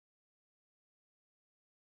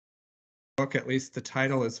book, at least the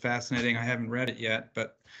title is fascinating. I haven't read it yet,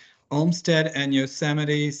 but Olmsted and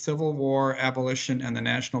Yosemite, Civil War, Abolition, and the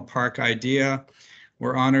National Park Idea.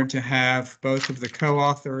 We're honored to have both of the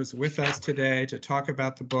co-authors with us today to talk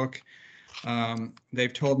about the book.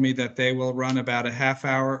 They've told me that they will run about a half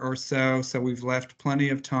hour or so, so we've left plenty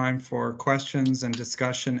of time for questions and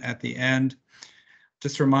discussion at the end.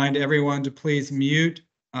 Just remind everyone to please mute.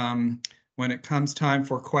 When it comes time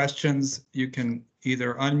for questions, you can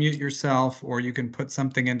either unmute yourself or you can put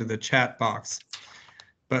something into the chat box.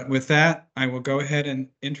 But with that, I will go ahead and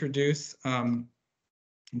introduce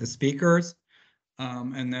the speakers,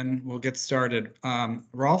 and then we'll get started.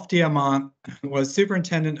 Rolf Diamant was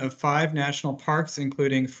superintendent of 5 national parks,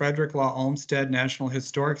 including Frederick Law Olmsted National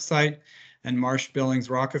Historic Site and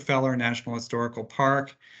Marsh-Billings-Rockefeller National Historical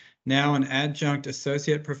Park. Now an adjunct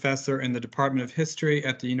associate professor in the Department of History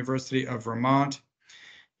at the University of Vermont.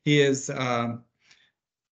 He is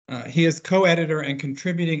co-editor and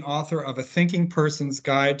contributing author of A Thinking Person's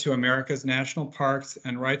Guide to America's National Parks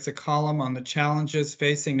and writes a column on the challenges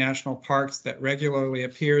facing national parks that regularly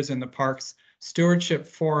appears in the Parks Stewardship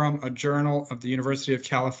Forum, a journal of the University of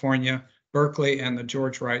California, Berkeley, and the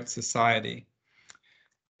George Wright Society.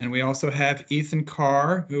 And we also have Ethan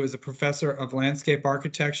Carr, who is a professor of landscape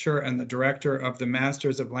architecture and the director of the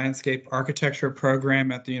Masters of Landscape Architecture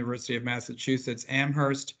program at the University of Massachusetts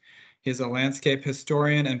Amherst. He's a landscape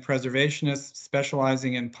historian and preservationist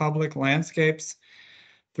specializing in public landscapes.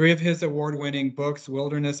 3 of his award-winning books,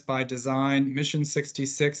 Wilderness by Design, Mission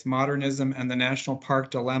 66, Modernism and the National Park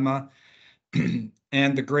Dilemma,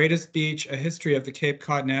 and The Greatest Beach, A History of the Cape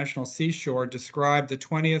Cod National Seashore, describe the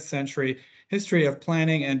 20th century history of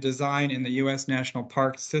planning and design in the U.S. national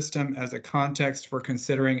park system as a context for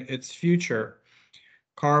considering its future.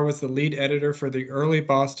 Carr was the lead editor for the early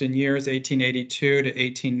Boston years, 1882 to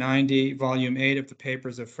 1890, volume 8 of the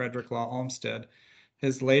papers of Frederick Law Olmsted.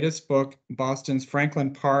 His latest book, Boston's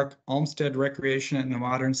Franklin Park, Olmsted Recreation in the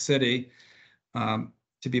Modern City,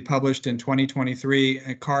 to be published in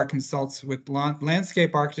 2023. Carr consults with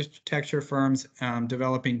landscape architecture firms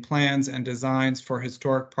developing plans and designs for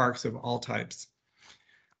historic parks of all types.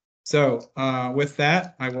 So with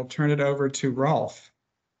that, I will turn it over to Rolf.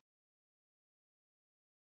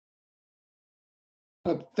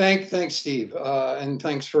 Thanks, Steve, and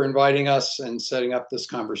thanks for inviting us and setting up this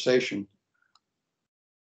conversation.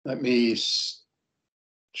 Let me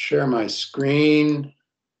share my screen.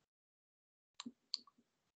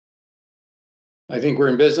 I think we're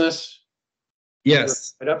in business.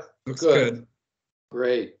 Yes. Right up. Looks good.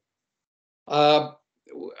 Great. I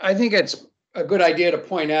think it's a good idea to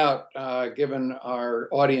point out, given our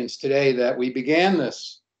audience today, that we began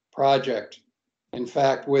this project, in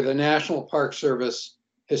fact, with a National Park Service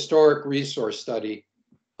historic resource study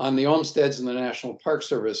on the Olmsteds and the National Park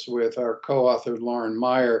Service with our co-author Lauren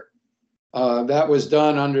Meyer. That was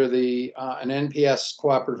done under an NPS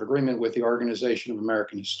cooperative agreement with the Organization of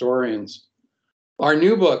American Historians. Our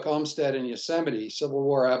new book, Olmsted and Yosemite, Civil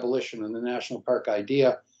War, Abolition, and the National Park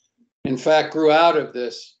Idea, in fact, grew out of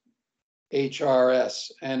this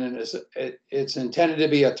HRS, and it's intended to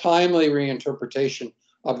be a timely reinterpretation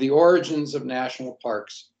of the origins of national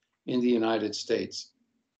parks in the United States.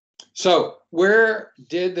 So where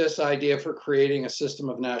did this idea for creating a system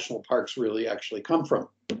of national parks really actually come from?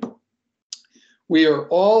 We are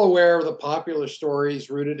all aware of the popular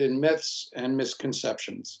stories rooted in myths and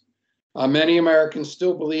misconceptions. Many Americans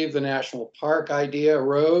still believe the national park idea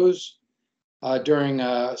arose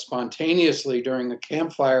spontaneously during the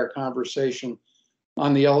campfire conversation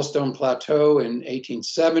on the Yellowstone Plateau in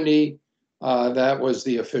 1870. That was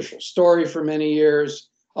the official story for many years.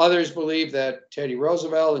 Others believe that Teddy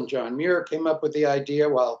Roosevelt and John Muir came up with the idea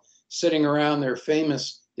while sitting around their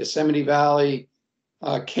famous Yosemite Valley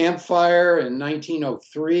campfire in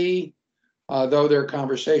 1903, though their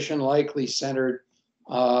conversation likely centered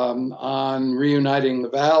on reuniting the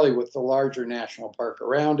valley with the larger national park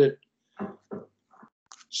around it.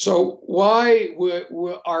 So why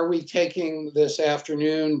are we taking this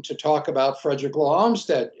afternoon to talk about Frederick Law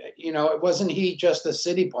Olmsted? You know, wasn't he just a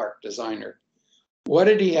city park designer? What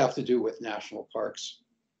did he have to do with national parks?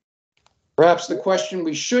 Perhaps the question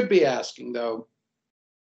we should be asking, though,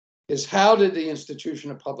 is how did the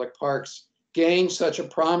institution of public parks gain such a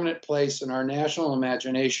prominent place in our national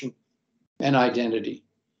imagination and identity?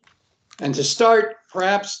 And to start,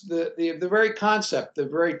 perhaps the very concept, the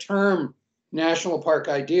very term national park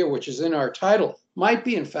idea, which is in our title, might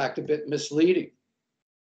be in fact a bit misleading.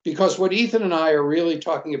 Because what Ethan and I are really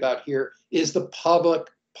talking about here is the public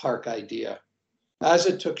park idea as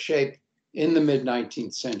it took shape in the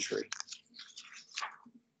mid-19th century.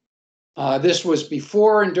 This was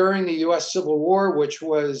before and during the US Civil War, which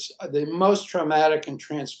was the most traumatic and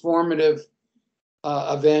transformative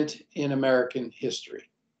event in American history.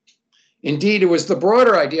 Indeed, it was the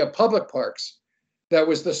broader idea of public parks that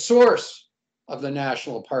was the source of the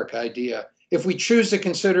national park idea, if we choose to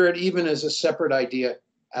consider it even as a separate idea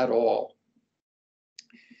at all.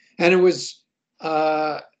 And it was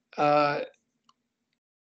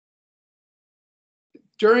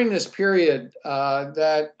during this period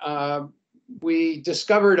that we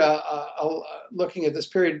discovered, looking at this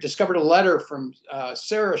period, discovered a letter from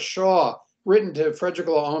Sarah Shaw, written to Frederick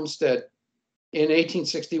Law Olmsted in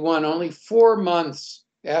 1861, only 4 months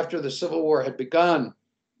after the Civil War had begun.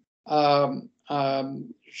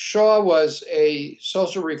 Shaw was a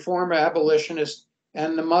social reformer, abolitionist,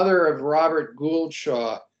 and the mother of Robert Gould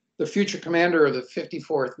Shaw, the future commander of the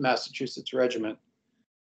 54th Massachusetts Regiment.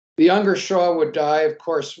 The younger Shaw would die, of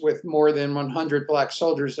course, with more than 100 Black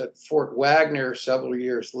soldiers at Fort Wagner several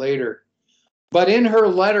years later. But in her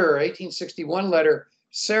letter, 1861 letter,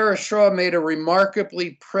 Sarah Shaw made a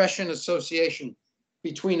remarkably prescient association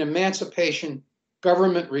between emancipation,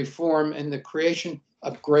 government reform, and the creation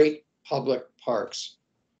of great public parks.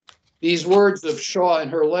 These words of Shaw in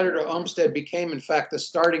her letter to Olmsted became, in fact, the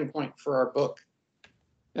starting point for our book.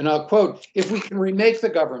 And I'll quote, "If we can remake the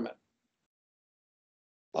government,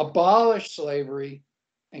 abolish slavery,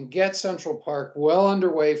 and get Central Park well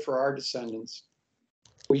underway for our descendants,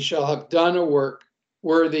 we shall have done a work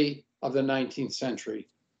worthy of the 19th century."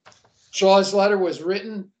 Shaw's letter was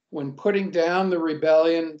written when putting down the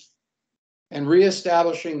rebellion and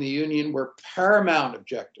reestablishing the Union were paramount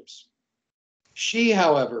objectives. She,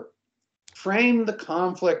 however, framed the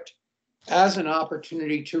conflict as an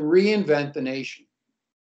opportunity to reinvent the nation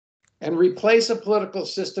and replace a political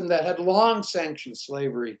system that had long sanctioned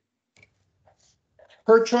slavery.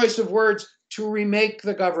 Her choice of words, "to remake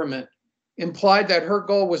the government," implied that her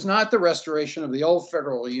goal was not the restoration of the old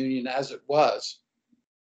federal union as it was,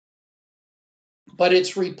 but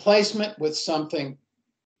its replacement with something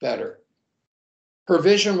better. Her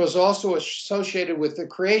vision was also associated with the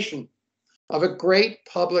creation of a great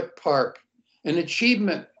public park, an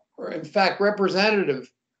achievement, or in fact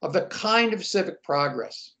representative of the kind of civic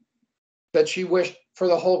progress that she wished for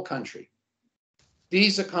the whole country.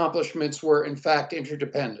 These accomplishments were in fact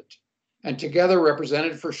interdependent, and together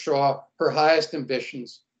represented for Shaw her highest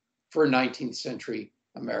ambitions for 19th century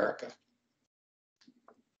America.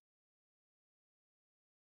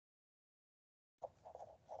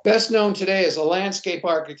 Best known today as a landscape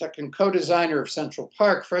architect and co-designer of Central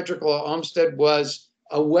Park, Frederick Law Olmsted was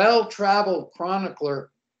a well-traveled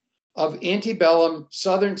chronicler of antebellum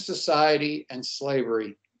Southern society and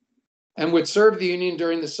slavery, and would serve the Union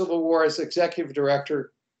during the Civil War as executive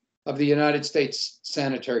director of the United States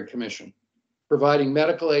Sanitary Commission, providing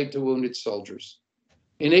medical aid to wounded soldiers.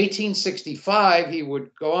 In 1865, he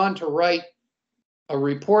would go on to write a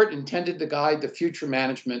report intended to guide the future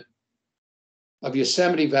management of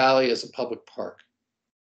Yosemite Valley as a public park.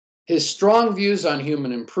 His strong views on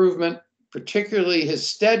human improvement, particularly his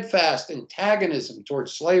steadfast antagonism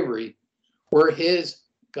towards slavery, were his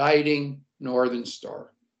guiding Northern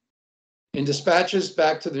Star. In dispatches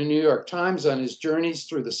back to the New York Times on his journeys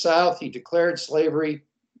through the South, he declared slavery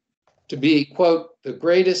to be, quote, "the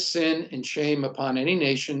greatest sin and shame upon any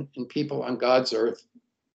nation and people on God's earth.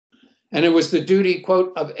 And it was the duty,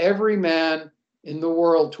 quote, of every man in the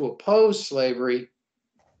world to oppose slavery,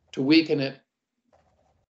 to weaken it,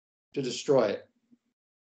 to destroy it."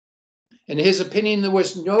 In his opinion, there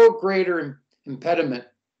was no greater impediment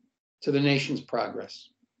to the nation's progress.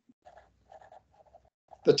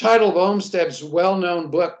 The title of Olmsted's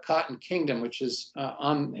well-known book, Cotton Kingdom, which is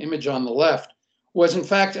on image on the left, was in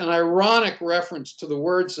fact an ironic reference to the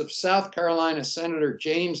words of South Carolina Senator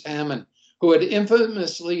James Hammond, who had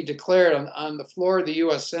infamously declared on the floor of the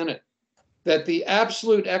US Senate that the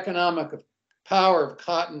absolute economic power of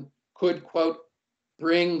cotton could, quote,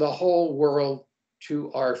 "bring the whole world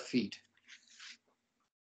to our feet."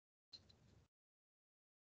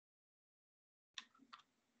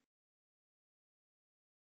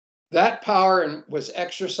 That power was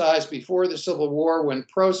exercised before the Civil War when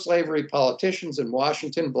pro-slavery politicians in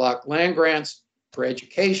Washington blocked land grants for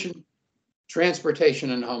education,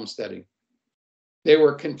 transportation, and homesteading. They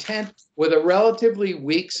were content with a relatively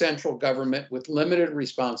weak central government with limited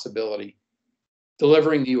responsibility,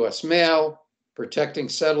 delivering the US mail, protecting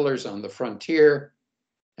settlers on the frontier,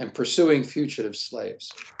 and pursuing fugitive slaves.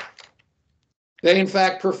 They, in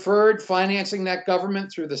fact, preferred financing that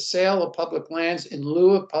government through the sale of public lands in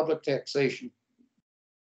lieu of public taxation,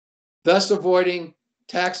 thus avoiding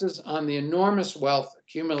taxes on the enormous wealth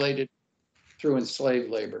accumulated through enslaved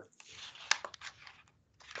labor.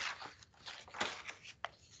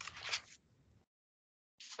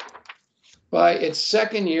 By its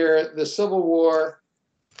second year, the Civil War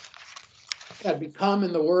had become,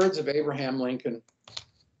 in the words of Abraham Lincoln,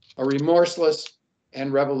 a remorseless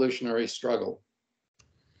and revolutionary struggle.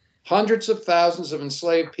 Hundreds of thousands of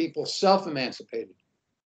enslaved people self-emancipated,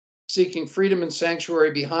 seeking freedom and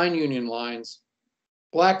sanctuary behind Union lines.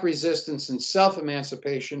 Black resistance and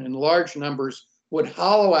self-emancipation in large numbers would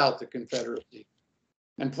hollow out the Confederacy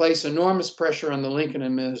and place enormous pressure on the Lincoln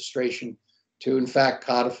administration to, in fact,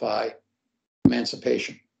 codify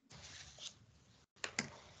emancipation.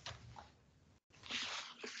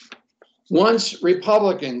 Once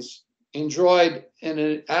Republicans enjoyed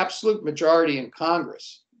an absolute majority in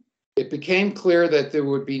Congress, it became clear that there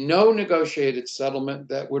would be no negotiated settlement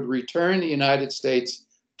that would return the United States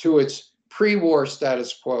to its pre-war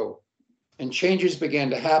status quo, and changes began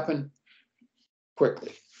to happen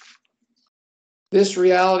quickly. This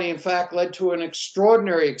reality, in fact, led to an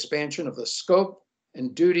extraordinary expansion of the scope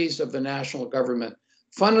and duties of the national government,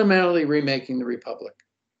 fundamentally remaking the Republic.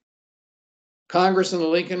 Congress and the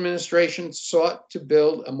Lincoln administration sought to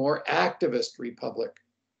build a more activist republic,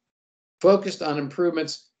 focused on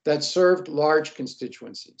improvements that served large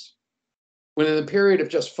constituencies. Within the period of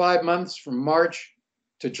just 5 months, from March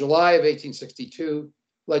to July of 1862,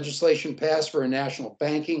 legislation passed for a national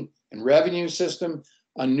banking and revenue system,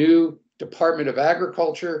 a new Department of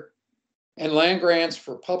Agriculture, and land grants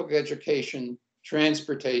for public education,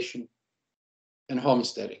 transportation, and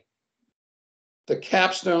homesteading. The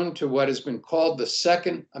capstone to what has been called the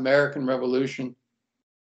Second American Revolution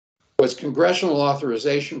was congressional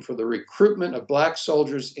authorization for the recruitment of Black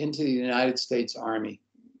soldiers into the United States Army,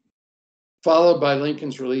 followed by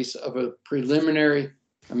Lincoln's release of a preliminary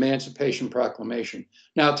Emancipation Proclamation.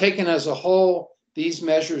 Now, taken as a whole, these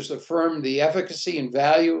measures affirmed the efficacy and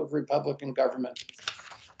value of Republican government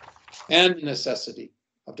and the necessity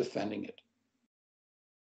of defending it.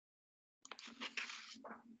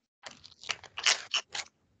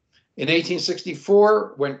 In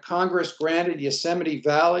 1864, when Congress granted Yosemite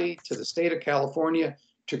Valley to the state of California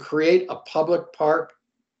to create a public park,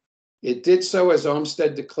 it did so, as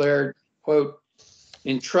Olmsted declared, quote,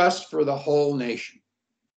 in trust for the whole nation.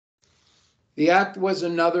 The act was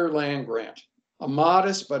another land grant, a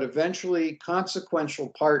modest but eventually consequential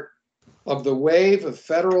part of the wave of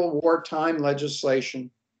federal wartime legislation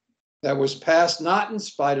that was passed not in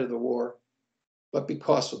spite of the war, but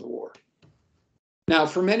because of the war. Now,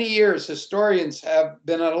 for many years, historians have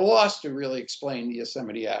been at a loss to really explain the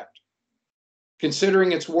Yosemite Act,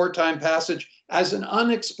 considering its wartime passage as an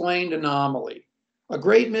unexplained anomaly, a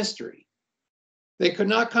great mystery. They could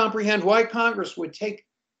not comprehend why Congress would take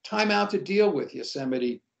time out to deal with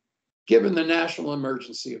Yosemite, given the national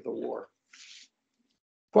emergency of the war.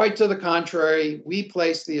 Quite to the contrary, we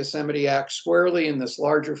place the Yosemite Act squarely in this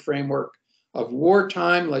larger framework of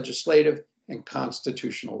wartime legislative and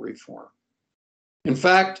constitutional reform. In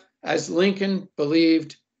fact, as Lincoln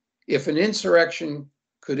believed, if an insurrection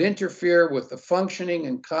could interfere with the functioning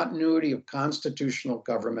and continuity of constitutional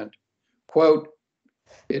government, quote,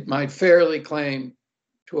 it might fairly claim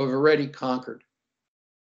to have already conquered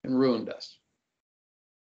and ruined us.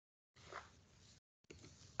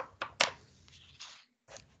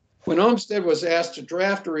 When Olmsted was asked to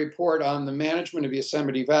draft a report on the management of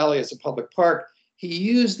Yosemite Valley as a public park, he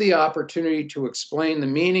used the opportunity to explain the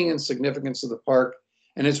meaning and significance of the park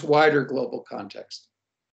and its wider global context.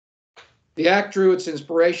 The act drew its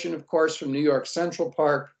inspiration, of course, from New York Central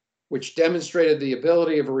Park, which demonstrated the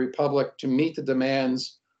ability of a republic to meet the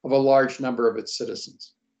demands of a large number of its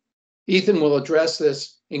citizens. Ethan will address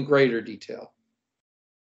this in greater detail.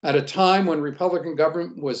 At a time when Republican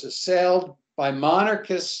government was assailed by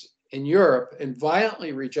monarchists in Europe and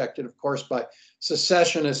violently rejected, of course, by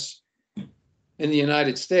secessionists in the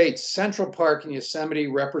United States, Central Park and Yosemite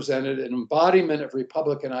represented an embodiment of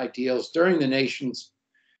Republican ideals during the nation's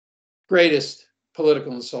greatest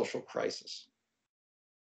political and social crisis.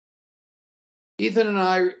 Ethan and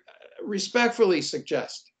I respectfully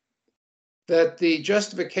suggest that the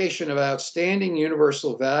justification of outstanding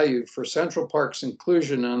universal value for Central Park's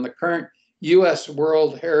inclusion on the current U.S.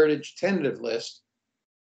 World Heritage Tentative List,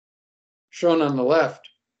 shown on the left,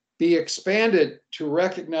 be expanded to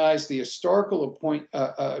recognize the historical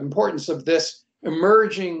importance of this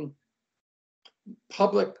emerging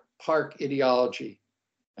public park ideology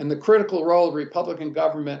and the critical role of Republican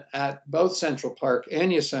government at both Central Park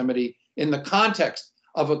and Yosemite in the context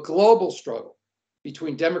of a global struggle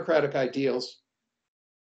between democratic ideals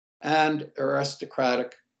and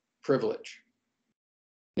aristocratic privilege.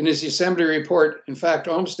 In his Yosemite report, in fact,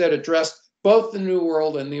 Olmsted addressed both the New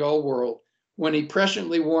World and the Old World when he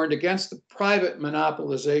presciently warned against the private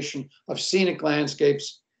monopolization of scenic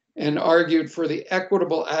landscapes and argued for the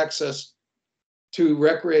equitable access to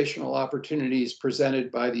recreational opportunities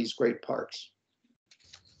presented by these great parks.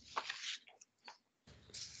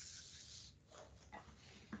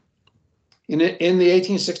 In the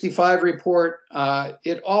 1865 report,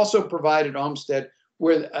 it also provided Olmsted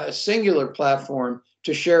with a singular platform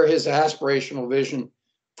to share his aspirational vision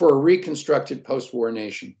for a reconstructed post-war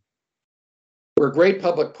nation, where great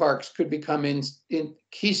public parks could become in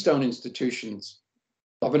keystone institutions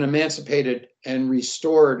of an emancipated and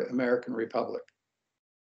restored American Republic.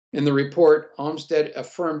 In the report, Olmsted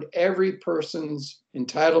affirmed every person's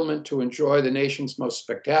entitlement to enjoy the nation's most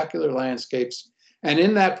spectacular landscapes, and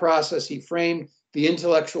in that process, he framed the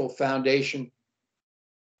intellectual foundation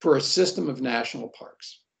for a system of national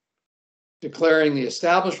parks, declaring the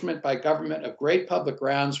establishment by government of great public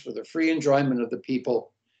grounds for the free enjoyment of the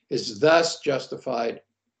people is thus justified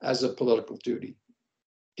as a political duty.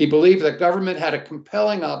 He believed that government had a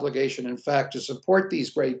compelling obligation, in fact, to support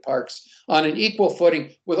these great parks on an equal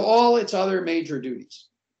footing with all its other major duties.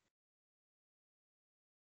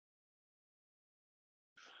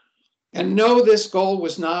 And no, this goal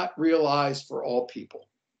was not realized for all people.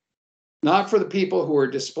 Not for the people who were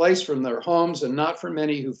displaced from their homes, and not for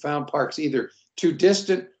many who found parks either too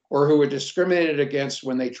distant or who were discriminated against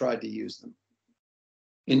when they tried to use them.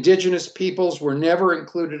 Indigenous peoples were never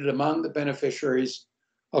included among the beneficiaries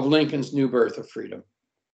of Lincoln's new birth of freedom,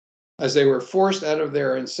 as they were forced out of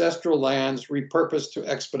their ancestral lands, repurposed to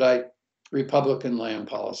expedite Republican land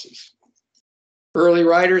policies. Early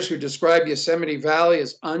writers who describe Yosemite Valley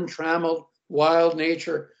as untrammeled, wild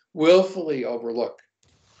nature willfully overlook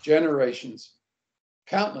generations,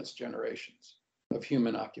 countless generations of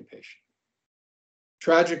human occupation.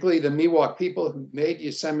 Tragically, the Miwok people who made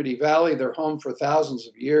Yosemite Valley their home for thousands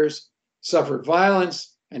of years suffered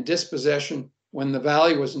violence and dispossession when the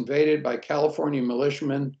valley was invaded by California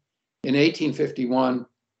militiamen in 1851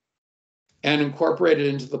 and incorporated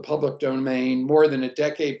into the public domain more than a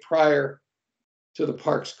decade prior to the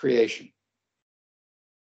park's creation.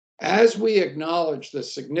 As we acknowledge the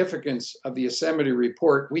significance of the Yosemite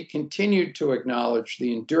Report, we continue to acknowledge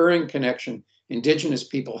the enduring connection Indigenous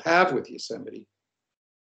people have with Yosemite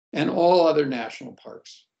and all other national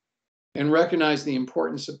parks, and recognize the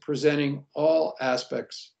importance of presenting all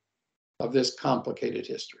aspects of this complicated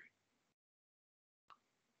history.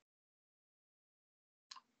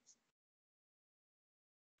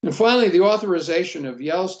 And finally, the authorization of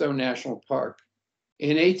Yellowstone National Park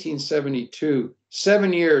in 1872,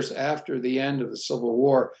 7 years after the end of the Civil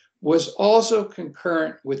War, was also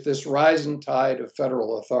concurrent with this rising tide of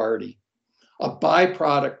federal authority, a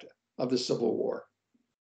byproduct of the Civil War.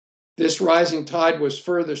 This rising tide was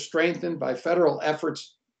further strengthened by federal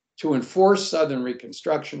efforts to enforce Southern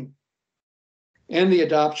Reconstruction and the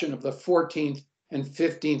adoption of the 14th and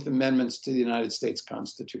 15th Amendments to the United States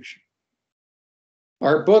Constitution.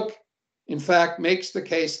 Our book, in fact, makes the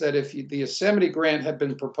case that if the Yosemite grant had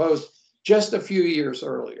been proposed just a few years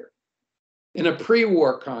earlier, in a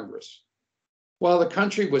pre-war Congress, while the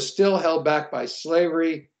country was still held back by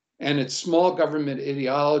slavery and its small government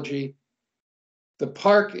ideology, the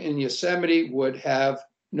park in Yosemite would have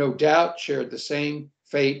no doubt shared the same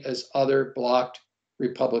fate as other blocked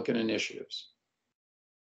Republican initiatives.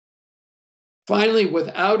 Finally,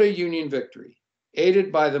 without a Union victory,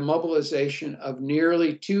 aided by the mobilization of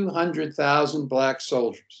nearly 200,000 Black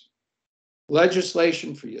soldiers,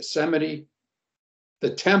 legislation for Yosemite,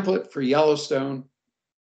 the template for Yellowstone,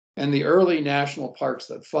 and the early national parks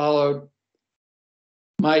that followed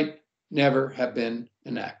might never have been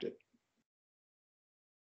enacted.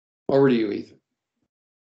 Over to you, Ethan.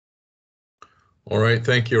 All right,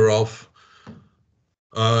 thank you, Rolf.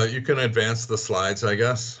 You can advance the slides, I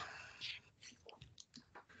guess.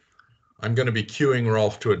 I'm going to be cueing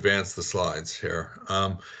Rolf to advance the slides here.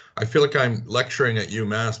 I feel like I'm lecturing at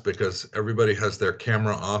UMass because everybody has their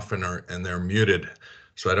camera off and they're muted.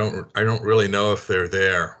 So I don't really know if they're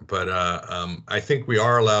there, but I think we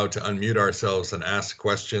are allowed to unmute ourselves and ask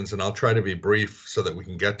questions, and I'll try to be brief so that we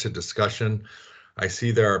can get to discussion. I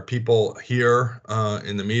see there are people here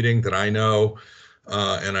in the meeting that I know,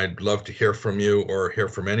 and I'd love to hear from you or hear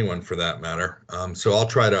from anyone for that matter. So I'll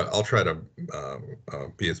try to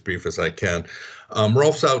be as brief as I can.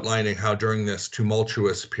 Rolf's outlining how during this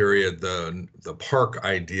tumultuous period, the park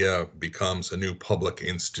idea becomes a new public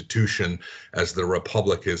institution as the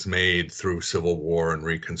republic is made through Civil War and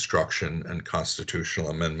Reconstruction and constitutional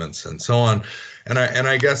amendments and so on. And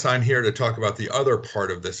I guess I'm here to talk about the other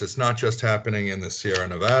part of this. It's not just happening in the Sierra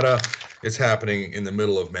Nevada, it's happening in the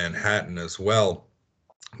middle of Manhattan as well.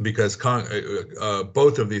 because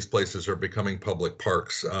both of these places are becoming public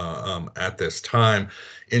parks at this time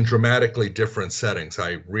in dramatically different settings.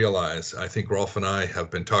 I realize, I think Rolf and I have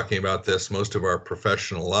been talking about this most of our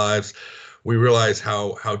professional lives. We realize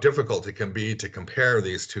how difficult it can be to compare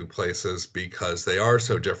these two places because they are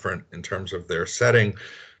so different in terms of their setting,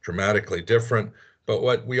 dramatically different. But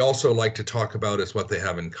what we also like to talk about is what they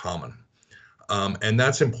have in common. And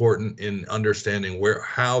that's important in understanding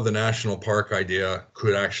how the national park idea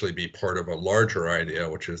could actually be part of a larger idea,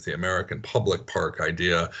 which is the American public park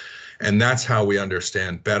idea. And that's how we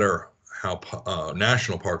understand better how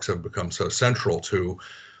national parks have become so central to,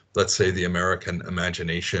 let's say, the American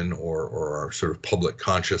imagination or our sort of public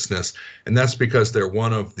consciousness. And that's because they're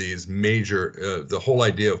one of these major, the whole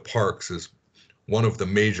idea of parks is one of the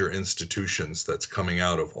major institutions that's coming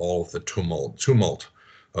out of all of the tumult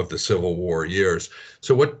of the Civil War years.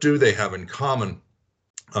 So what do they have in common?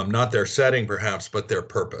 Not their setting, perhaps, but their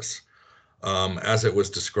purpose, as it was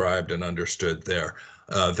described and understood there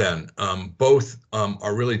then. Both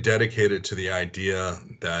are really dedicated to the idea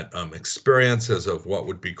that experiences of what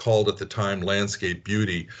would be called at the time landscape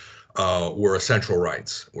beauty were essential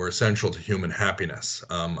rights, were essential to human happiness.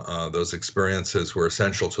 Those experiences were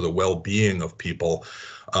essential to the well-being of people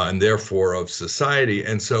and therefore of society.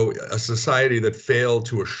 And so a society that failed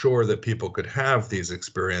to assure that people could have these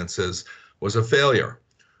experiences was a failure,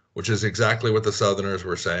 which is exactly what the Southerners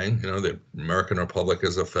were saying. You know, the American Republic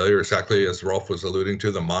is a failure, exactly as Rolf was alluding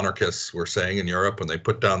to, the monarchists were saying in Europe when they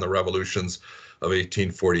put down the revolutions of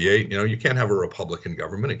 1848. You know, you can't have a Republican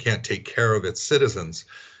government. It can't take care of its citizens.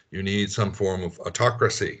 You need some form of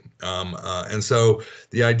autocracy. And so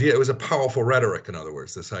the idea, it was a powerful rhetoric, in other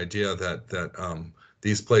words, this idea that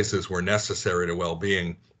these places were necessary to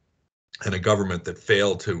well-being, and a government that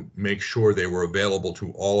failed to make sure they were available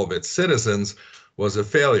to all of its citizens was a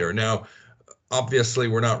failure. Now, obviously,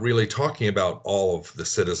 we're not really talking about all of the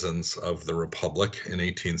citizens of the Republic in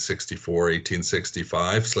 1864,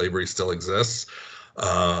 1865. Slavery still exists.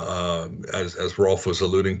 As Rolf was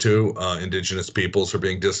alluding to, indigenous peoples are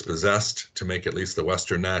being dispossessed to make at least the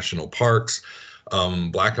Western national parks.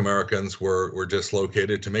 Black Americans were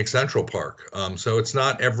dislocated to make Central Park. So it's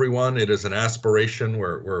not everyone. It is an aspiration.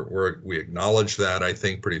 We acknowledge that, I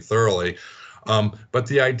think, pretty thoroughly. But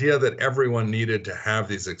the idea that everyone needed to have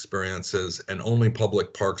these experiences and only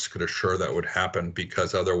public parks could assure that would happen,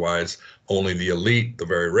 because otherwise only the elite, the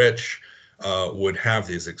very rich, would have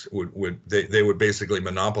these, they would basically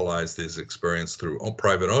monopolize these experiences through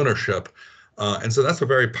private ownership. And so that's a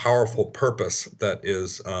very powerful purpose that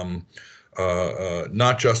is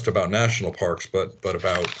not just about national parks, but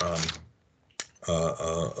about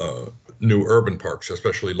new urban parks,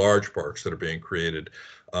 especially large parks that are being created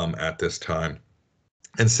at this time.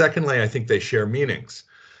 And secondly, I think they share meanings.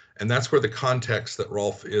 And that's where the context that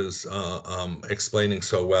Rolf is explaining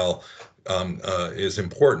so well is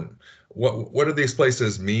important. What do these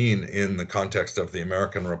places mean in the context of the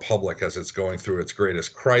American Republic as it's going through its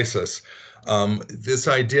greatest crisis? This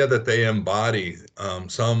idea that they embody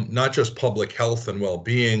some, not just public health and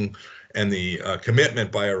well-being and the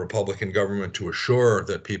commitment by a Republican government to assure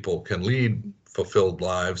that people can lead fulfilled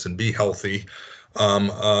lives and be healthy,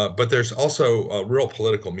 but there's also a real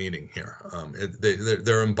political meaning here.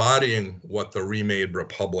 They're embodying what the remade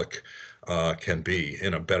Republic can be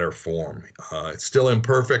in a better form. It's still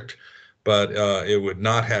imperfect, but it would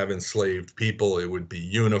not have enslaved people. It would be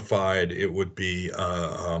unified. It would be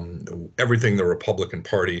everything the Republican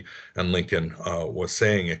Party and Lincoln was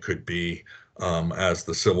saying it could be as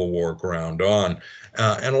the Civil War ground on.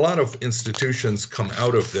 And a lot of institutions come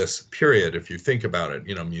out of this period, if you think about it,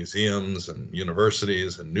 you know, museums and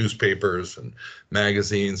universities and newspapers and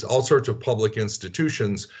magazines, all sorts of public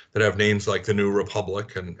institutions that have names like the New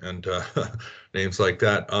Republic and names like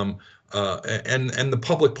that. And the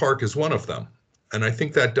public park is one of them. And I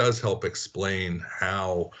think that does help explain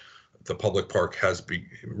how the public park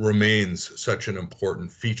remains such an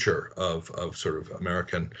important feature of sort of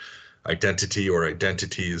American identity or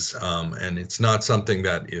identities. And it's not something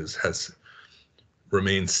that has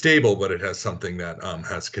remained stable, but it has something that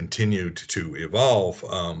has continued to evolve.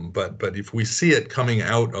 But if we see it coming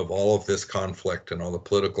out of all of this conflict and all the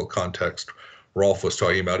political context Rolf was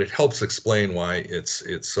talking about, it helps explain why it's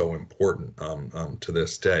so important to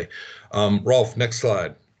this day. Rolf, next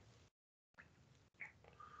slide.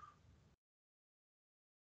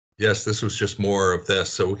 Yes, this was just more of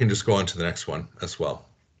this, so we can just go on to the next one as well.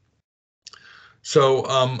 So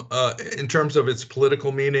in terms of its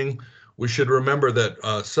political meaning, we should remember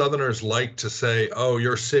that Southerners like to say, oh,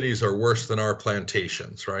 your cities are worse than our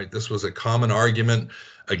plantations, right? This was a common argument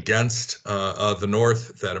against the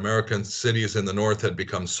North, that American cities in the North had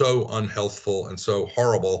become so unhealthful and so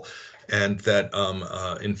horrible, and that,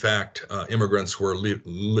 in fact, immigrants were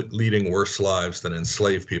leading worse lives than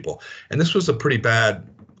enslaved people. And this was a pretty bad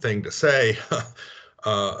thing to say.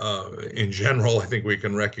 In general, I think we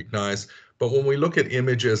can recognize. But when we look at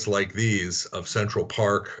images like these of Central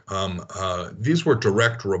Park, these were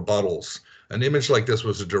direct rebuttals. An image like this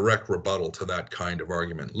was a direct rebuttal to that kind of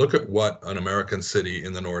argument. Look at what an American city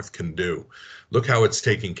in the North can do. Look how it's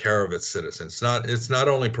taking care of its citizens. It's not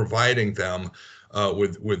only providing them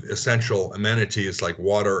with essential amenities like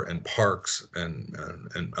water and parks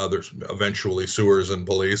and others, eventually sewers and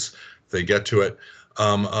police, if they get to it,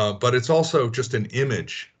 but it's also just an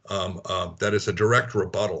image that is a direct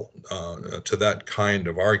rebuttal to that kind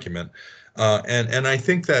of argument. And I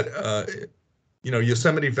think that,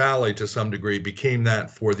 Yosemite Valley to some degree became that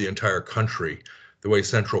for the entire country, the way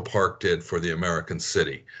Central Park did for the American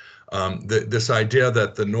city. This idea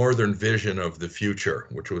that the northern vision of the future,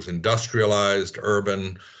 which was industrialized,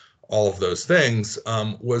 urban, all of those things,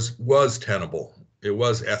 was tenable. It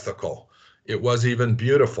was ethical. It was even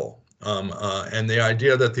beautiful. And the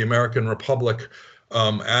idea that the American Republic,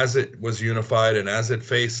 as it was unified and as it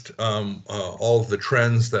faced all of the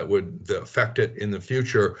trends that would affect it in the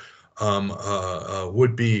future,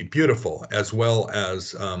 would be beautiful, as well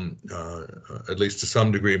as, at least to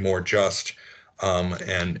some degree, more just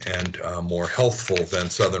and more healthful than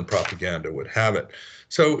Southern propaganda would have it.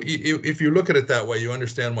 So if you look at it that way, you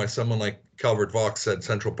understand why someone like Calvert Vaux said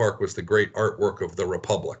Central Park was the great artwork of the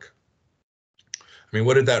Republic. I mean,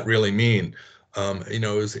 what did that really mean?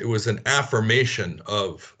 It was an affirmation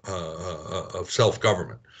of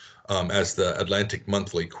self-government, as the Atlantic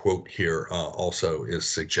Monthly quote here also is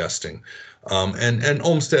suggesting. And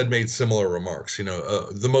Olmsted made similar remarks.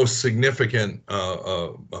 The most significant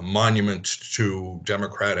monument to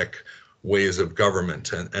democratic ways of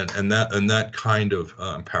government, and that kind of,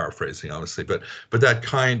 I'm paraphrasing obviously, but that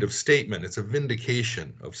kind of statement, it's a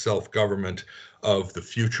vindication of self-government, of the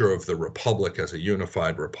future of the republic as a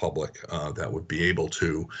unified republic that would be able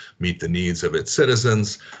to meet the needs of its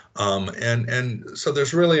citizens. And so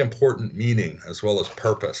there's really important meaning as well as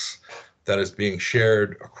purpose that is being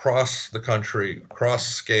shared across the country, across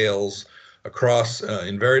scales, across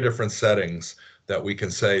in very different settings, that we can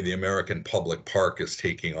say the American public park is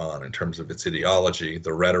taking on in terms of its ideology,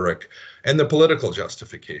 the rhetoric, and the political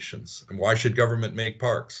justifications. And why should government make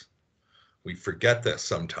parks? We forget this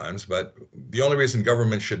sometimes, but the only reason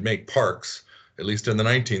government should make parks, at least in the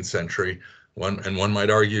 19th century, one might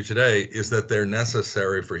argue today, is that they're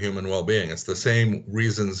necessary for human well-being. It's the same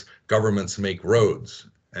reasons governments make roads,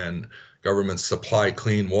 and governments supply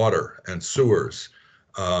clean water and sewers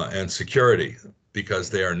and security, because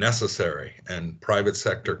they are necessary and private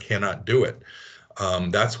sector cannot do it.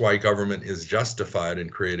 That's why government is justified in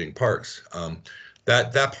creating parks.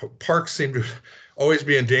 That parks seem to always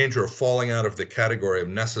be in danger of falling out of the category of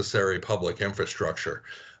necessary public infrastructure.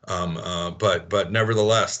 But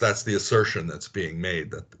nevertheless, that's the assertion that's being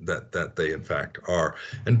made, that they in fact are.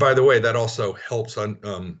 And by the way, that also helps on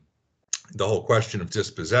the whole question of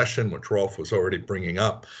dispossession, which Rolf was already bringing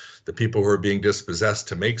up. The people who are being dispossessed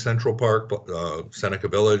to make Central Park, Seneca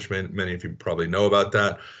Village, many of you probably know about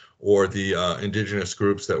that, or the indigenous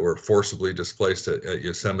groups that were forcibly displaced at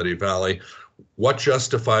Yosemite Valley. What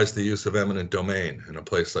justifies the use of eminent domain in a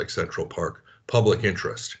place like Central Park? Public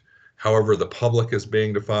interest. However the public is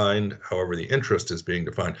being defined, however the interest is being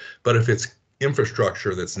defined. But if it's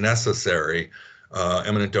infrastructure that's necessary,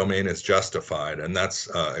 eminent domain is justified, and that's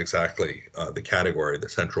exactly the category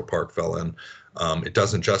that Central Park fell in. It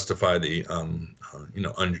doesn't justify the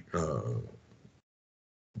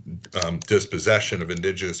dispossession of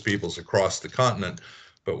indigenous peoples across the continent,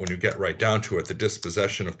 but when you get right down to it, the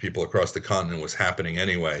dispossession of people across the continent was happening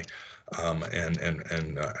anyway,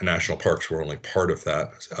 and national parks were only part of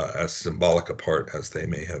that, as symbolic a part as they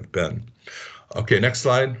may have been. Okay, next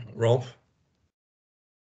slide, Rolf.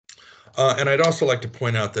 And I'd also like to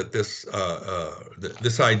point out that this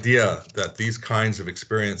idea that these kinds of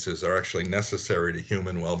experiences are actually necessary to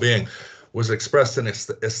human well-being was expressed in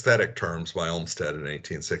aesthetic terms by Olmsted in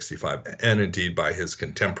 1865, and indeed by his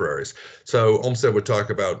contemporaries. So Olmsted would talk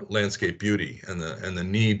about landscape beauty and the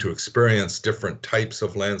need to experience different types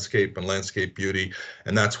of landscape and landscape beauty,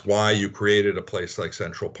 and that's why you created a place like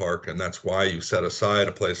Central Park, and that's why you set aside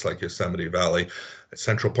a place like Yosemite Valley. At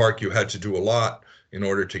Central Park, you had to do a lot. in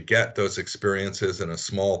order to get those experiences in a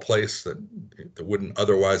small place that wouldn't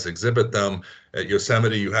otherwise exhibit them. At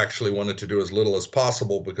Yosemite, you actually wanted to do as little as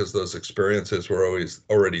possible because those experiences were always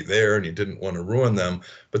already there and you didn't want to ruin them.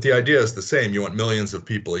 But the idea is the same. You want millions of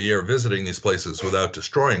people a year visiting these places without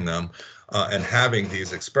destroying them and having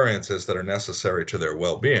these experiences that are necessary to their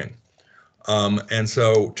well-being. And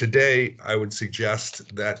so today, I would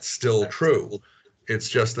suggest that's still true. It's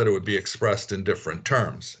just that it would be expressed in different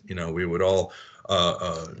terms. You know, we would all,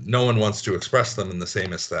 no one wants to express them in the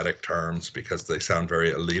same aesthetic terms because they sound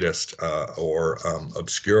very elitist or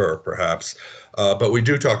obscure, perhaps. But we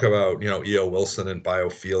do talk about, you know, E.O. Wilson and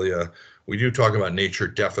biophilia. We do talk about nature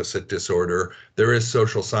deficit disorder. There is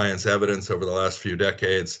social science evidence over the last few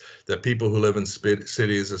decades that people who live in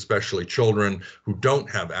cities, especially children who don't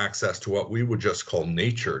have access to what we would just call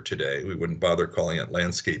nature today, we wouldn't bother calling it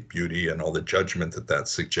landscape beauty and all the judgment that that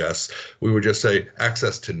suggests. We would just say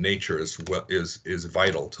access to nature is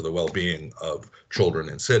vital to the well-being of children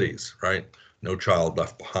in cities, right? No child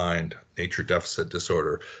left behind, nature deficit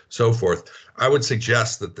disorder, so forth. I would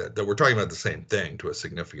suggest that we're talking about the same thing to a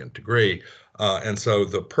significant degree. And so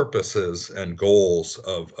the purposes and goals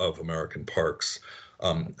of American parks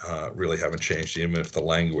really haven't changed, even if the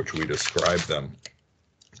language we describe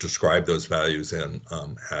those values in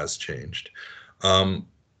has changed.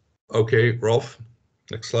 Okay, Rolf,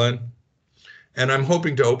 next slide. And I'm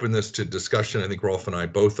hoping to open this to discussion. I think Rolf and I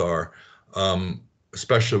both are.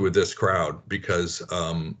 Especially with this crowd, because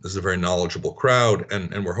this is a very knowledgeable crowd,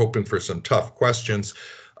 and we're hoping for some tough questions.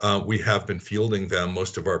 We have been fielding them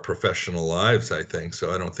most of our professional lives, I think,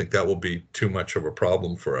 so I don't think that will be too much of a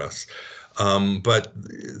problem for us. But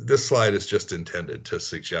this slide is just intended to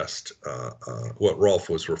suggest what Rolf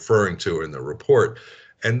was referring to in the report.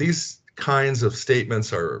 And these kinds of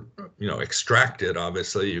statements are, you know, extracted.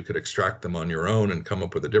 Obviously, you could extract them on your own and come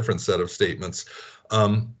up with a different set of statements.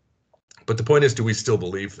 But the point is, do we still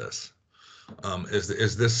believe this?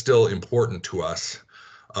 Is this still important to us?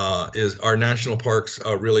 Are national parks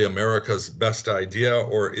really America's best idea,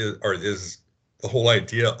 or is the whole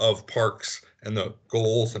idea of parks and the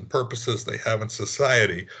goals and purposes they have in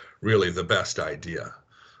society really the best idea?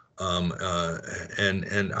 And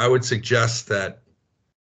I would suggest that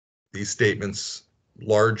these statements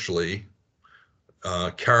largely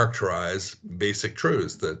characterize basic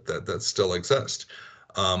truths that still exist.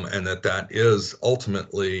 And that is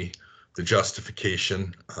ultimately the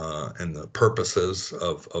justification and the purposes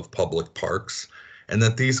of public parks, and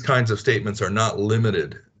that these kinds of statements are not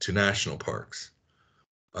limited to national parks,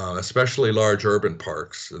 especially large urban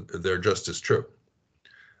parks. They're just as true.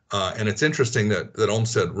 And it's interesting that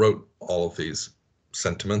Olmsted wrote all of these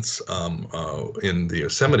sentiments in the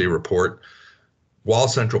Yosemite Report while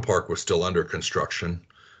Central Park was still under construction,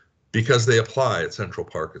 because they apply at Central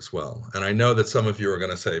Park as well. And I know that some of you are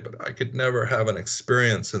going to say, but I could never have an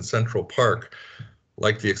experience in Central Park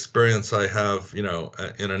like the experience I have, you know,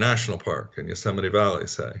 in a national park in Yosemite Valley,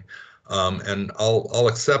 say. And I'll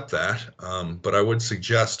accept that, but I would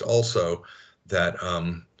suggest also that,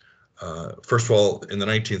 first of all, in the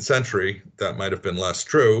 19th century, that might have been less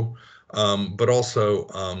true, but also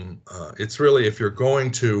it's really, if you're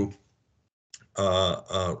going to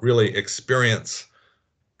really experience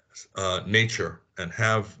nature and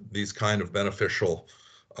have these kind of beneficial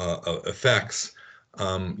effects,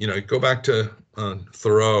 you know, go back to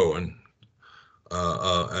Thoreau and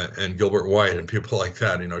Gilbert White and people like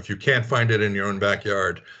that. You know, if you can't find it in your own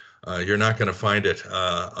backyard, you're not going to find it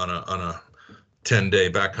on a 10-day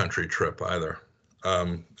backcountry trip either.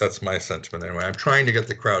 That's my sentiment anyway. I'm trying to get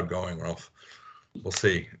the crowd going, Rolf. We'll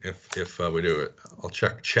see if we do it. I'll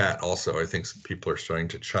check chat also. I think some people are starting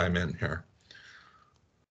to chime in here.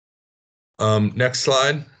 Next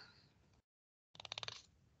slide.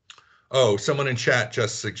 Oh, someone in chat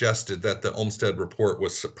just suggested that the Olmsted Report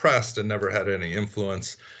was suppressed and never had any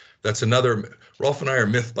influence. That's another, Rolf and I are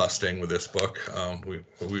myth busting with this book.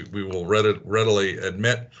 We will readily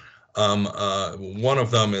admit. One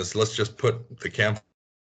of them is, let's just put the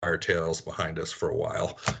campfire tales behind us for a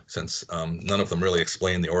while, since none of them really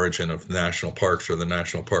explain the origin of national parks or the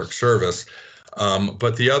National Park Service.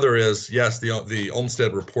 But the other is, yes, the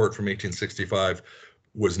Olmsted Report from 1865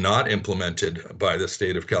 was not implemented by the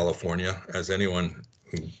state of California, as anyone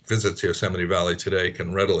who visits Yosemite Valley today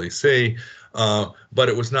can readily see. But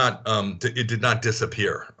it was not, it did not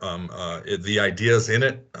disappear. The ideas in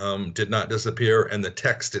it did not disappear, and the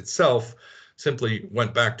text itself simply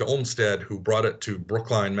went back to Olmsted, who brought it to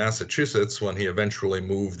Brookline, Massachusetts, when he eventually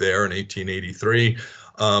moved there in 1883.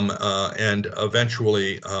 And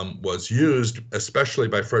eventually was used, especially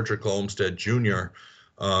by Frederick Law Olmsted Jr.,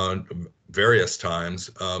 various times,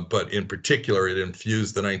 but in particular, it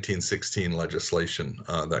infused the 1916 legislation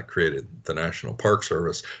that created the National Park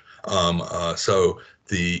Service. So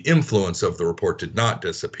the influence of the report did not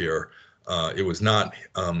disappear. It was not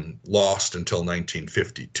lost until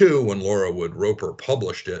 1952 when Laura Wood Roper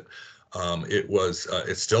published it.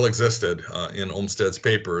 It still existed in Olmsted's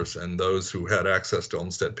papers, and those who had access to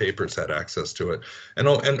Olmsted papers had access to it.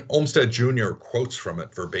 And Olmsted Jr. quotes from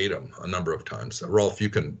it verbatim a number of times. Rolf, you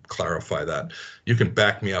can clarify that. You can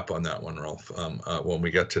back me up on that one, Rolf, when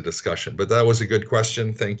we get to discussion. But that was a good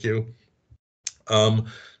question. Thank you.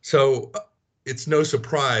 So it's no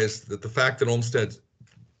surprise that the fact that Olmsted,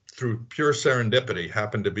 through pure serendipity,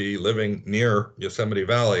 happened to be living near Yosemite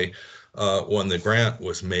Valley when the grant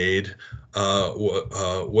was made,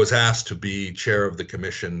 was asked to be chair of the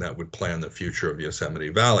commission that would plan the future of Yosemite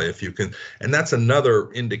Valley. If you can, and that's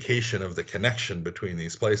another indication of the connection between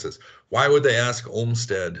these places. Why would they ask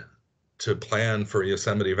Olmsted to plan for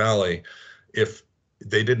Yosemite Valley if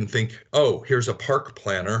they didn't think, oh, here's a park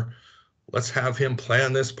planner, let's have him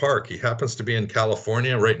plan this park. He happens to be in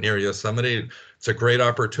California, right near Yosemite. It's a great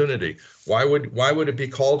opportunity. Why would it be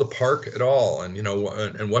called a park at all? And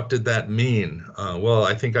and what did that mean? Well,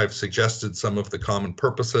 I think I've suggested some of the common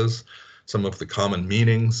purposes, some of the common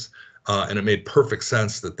meanings, and it made perfect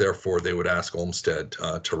sense that therefore they would ask Olmsted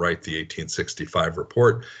to write the 1865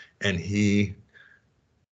 report, and he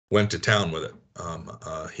went to town with it.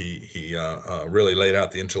 He really laid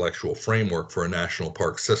out the intellectual framework for a national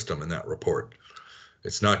park system in that report.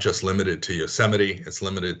 It's not just limited to Yosemite, it's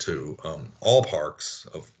limited to all parks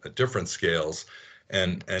at different scales.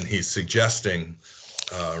 And he's suggesting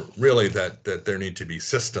really that there need to be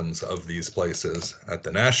systems of these places at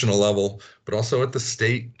the national level, but also at the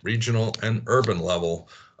state, regional, and urban level,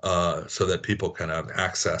 so that people can have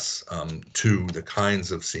access to the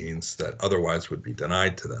kinds of scenes that otherwise would be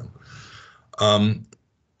denied to them.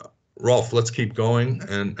 Rolf, let's keep going,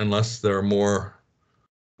 and unless there are more,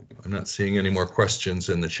 I'm not seeing any more questions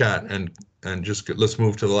in the chat, and let's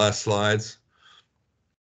move to the last slides.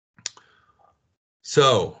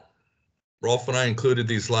 So Rolf and I included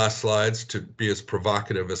these last slides to be as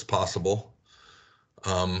provocative as possible.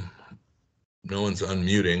 No one's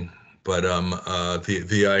unmuting, but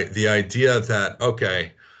the idea that,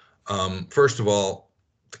 okay, first of all,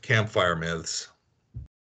 the campfire myths,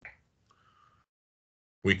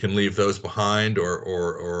 we can leave those behind,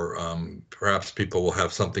 or perhaps people will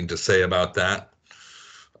have something to say about that.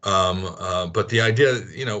 But the idea,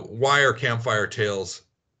 why are campfire tales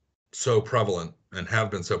so prevalent and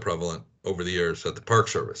have been so prevalent over the years at the Park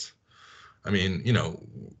Service? I mean,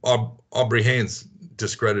 Aubrey Haynes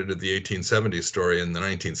discredited the 1870s story in the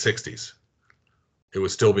 1960s. It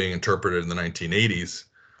was still being interpreted in the 1980s.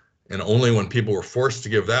 And only when people were forced to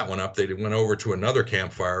give that one up, they went over to another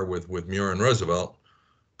campfire with Muir and Roosevelt.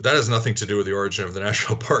 But that has nothing to do with the origin of the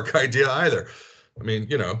national park idea either. I mean,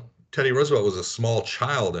 Teddy Roosevelt was a small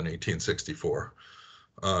child in 1864.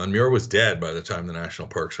 And Muir was dead by the time the National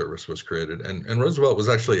Park Service was created. And Roosevelt was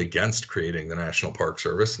actually against creating the National Park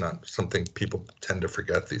Service, not something people tend to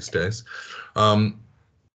forget these days.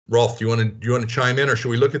 Rolf, do you want to chime in, or should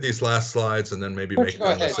we look at these last slides and then maybe make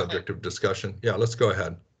them a subject of discussion? Yeah, let's go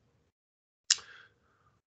ahead.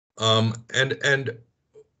 And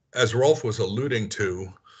as Rolf was alluding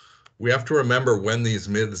to, we have to remember when these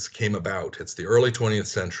myths came about. It's the early 20th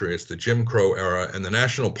century, it's the Jim Crow era, and the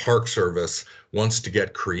National Park Service wants to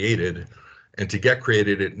get created. And to get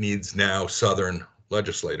created, it needs now Southern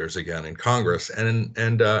legislators again in Congress. And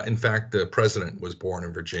in fact, the president was born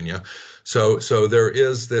in Virginia. So there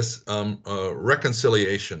is this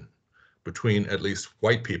reconciliation between at least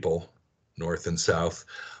white people, North and South,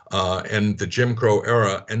 and the Jim Crow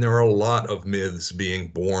era. And there are a lot of myths being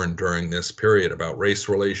born during this period about race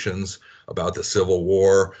relations, about the Civil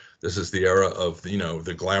War. This is the era of, the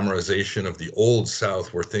glamorization of the old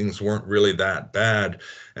South, where things weren't really that bad.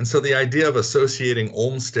 And so the idea of associating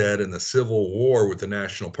Olmsted and the Civil War with the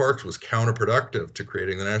national parks was counterproductive to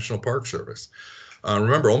creating the National Park Service.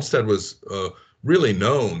 Remember, Olmsted was really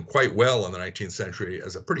known quite well in the 19th century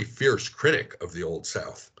as a pretty fierce critic of the old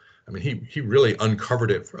South. I mean, he really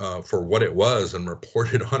uncovered it for what it was and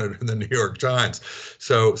reported on it in the New York Times.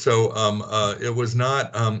 So it was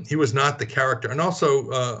not, he was not the character. And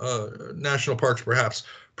also national parks perhaps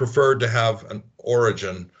preferred to have an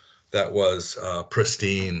origin that was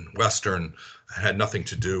pristine, Western, had nothing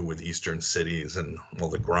to do with Eastern cities and all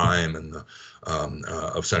the grime and the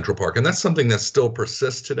of Central Park. And that's something that still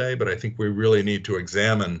persists today, but I think we really need to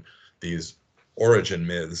examine these origin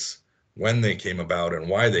myths, when they came about and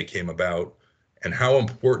why they came about, and how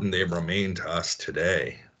important they remain to us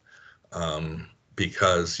today.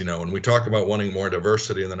 because, you know, when we talk about wanting more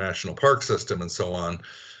diversity in the national park system and so on,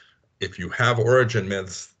 if you have origin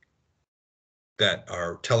myths that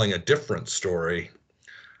are telling a different story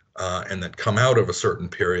and that come out of a certain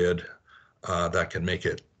period, that can make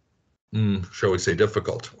it, shall we say,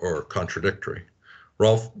 difficult or contradictory.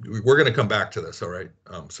 Rolf, we're going to come back to this, all right?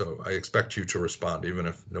 So I expect you to respond, even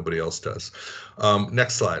if nobody else does.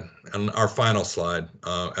 Next slide, and our final slide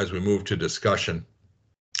as we move to discussion.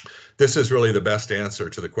 This is really the best answer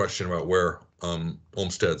to the question about where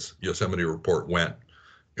Olmsted's Yosemite Report went.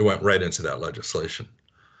 It went right into that legislation.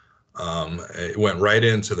 It went right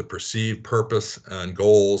into the perceived purpose and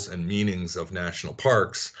goals and meanings of national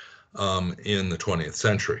parks in the 20th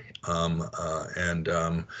century.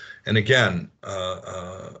 And again,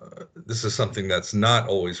 this is something that's not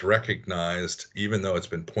always recognized, even though it's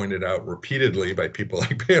been pointed out repeatedly by people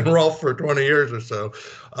like me and Rolf for 20 years or so.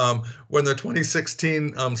 When the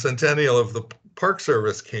 2016 centennial of the Park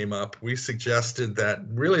Service came up, we suggested that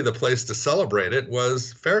really the place to celebrate it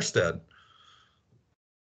was Fairstead.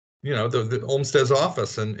 You know, the Olmsted's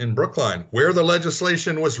office in Brookline, where the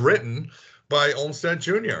legislation was written by Olmsted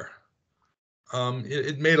Jr.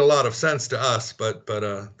 It made a lot of sense to us, but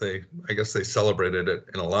I guess they celebrated it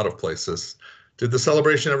in a lot of places. Did the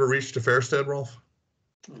celebration ever reach to Fairstead, Rolf?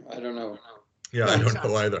 I don't know. Yeah, I don't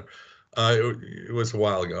know either. It was a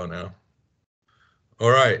while ago now.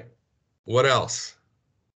 All right, what else?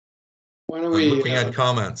 When are I'm we looking at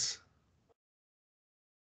comments.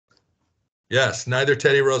 Yes, neither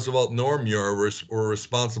Teddy Roosevelt nor Muir were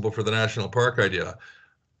responsible for the national park idea.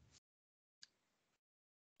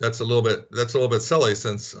 That's a little bit silly,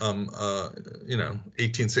 since you know,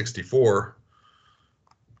 1864.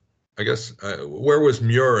 I guess where was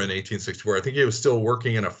Muir in 1864? I think he was still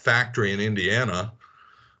working in a factory in Indiana,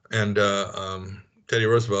 and Teddy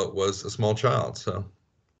Roosevelt was a small child. So,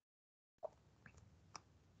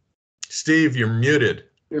 Steve, you're muted.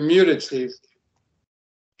 You're muted, Steve.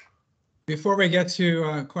 Before we get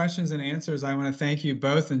to questions and answers, I want to thank you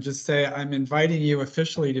both and just say I'm inviting you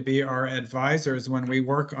officially to be our advisors when we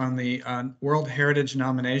work on the World Heritage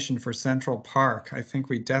nomination for Central Park. I think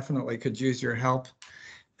we definitely could use your help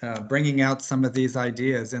bringing out some of these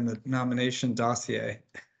ideas in the nomination dossier.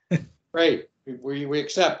 Great, we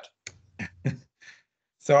accept.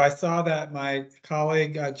 So I saw that my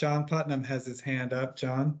colleague John Putnam has his hand up.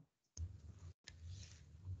 John.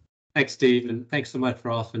 Thanks, Steve, and thanks so much,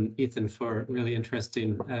 Rolf and Ethan, for a really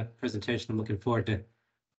interesting presentation. I'm looking forward to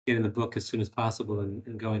getting the book as soon as possible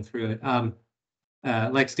and going through it.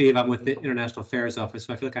 Like Steve, I'm with the International Affairs Office,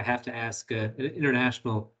 so I feel like I have to ask an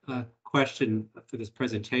international question for this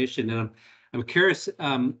presentation. And I'm curious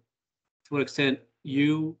to what extent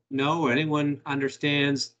you know or anyone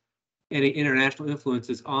understands any international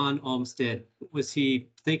influences on Olmsted. Was he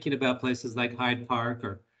thinking about places like Hyde Park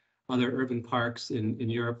or other urban parks in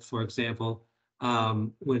Europe, for example,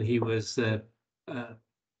 when he was,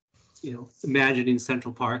 you know, imagining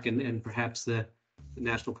Central Park and perhaps the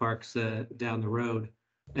national parks down the road?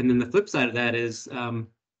 And then the flip side of that is,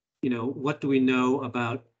 you know, what do we know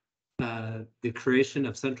about the creation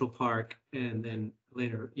of Central Park and then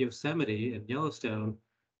later Yosemite and Yellowstone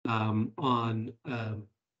on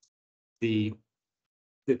the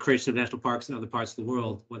creation of national parks in other parts of the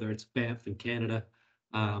world, whether it's Banff in Canada,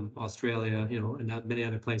 Australia, you know, and many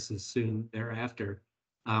other places soon thereafter.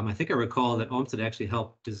 I think I recall that Olmsted actually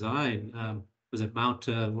helped design, was it Mount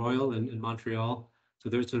Royal in Montreal? So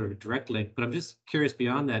there's sort of a direct link, but I'm just curious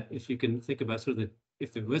beyond that, if you can think about sort of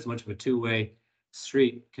if there was much of a two-way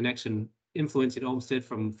street connection influencing Olmsted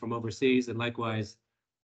from overseas, and likewise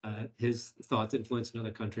his thoughts influencing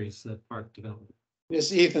other countries' park development.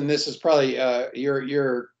 Yes, Ethan, this is probably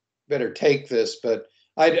your better take this, but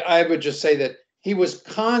I would just say that he was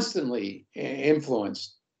constantly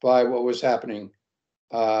influenced by what was happening,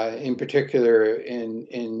 in particular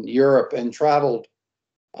in Europe, and traveled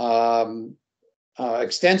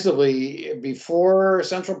extensively before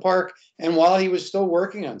Central Park and while he was still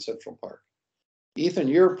working on Central Park. Ethan,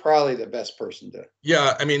 you're probably the best person to.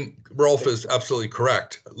 Yeah, I mean, Rolf is absolutely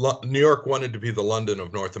correct. New York wanted to be the London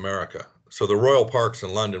of North America. So the royal parks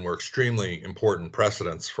in London were extremely important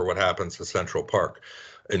precedents for what happens to Central Park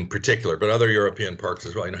in particular, but other European parks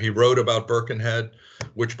as well. You know, he wrote about Birkenhead,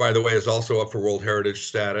 which, by the way, is also up for World Heritage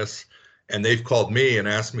status. And they've called me and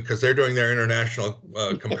asked me, because they're doing their international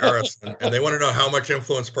comparison, and they want to know how much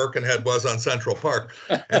influence Birkenhead was on Central Park.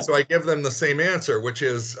 And so I give them the same answer, which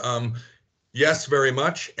is yes, very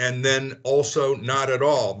much, and then also not at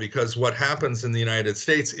all, because what happens in the United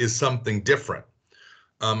States is something different.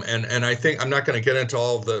 And I think I'm not going to get into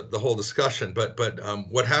all of the whole discussion, but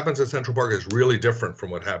what happens at Central Park is really different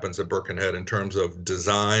from what happens at Birkenhead in terms of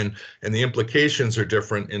design, and the implications are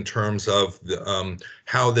different in terms of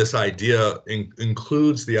how this idea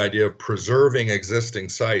includes the idea of preserving existing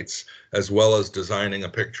sites as well as designing a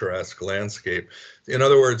picturesque landscape. In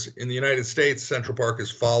other words, in the United States, Central Park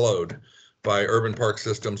is followed by urban park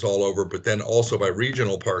systems all over, but then also by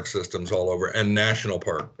regional park systems all over, and national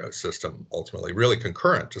park system ultimately, really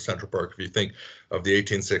concurrent to Central Park. If you think of the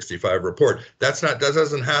 1865 report, that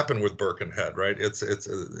doesn't happen with Birkenhead, right?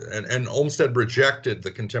 And Olmsted rejected the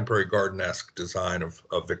contemporary garden-esque design of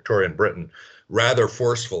Victorian Britain rather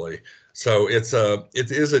forcefully. So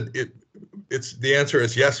the answer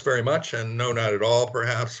is yes, very much, and no, not at all,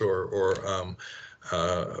 perhaps, or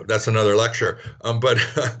that's another lecture.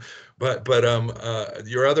 But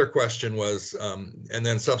your other question was, and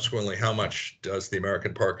then subsequently, how much does the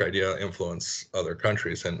American park idea influence other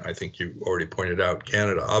countries? And I think you already pointed out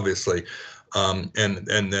Canada, obviously, and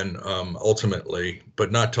then ultimately,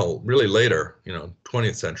 but not till really later,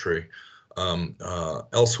 20th century,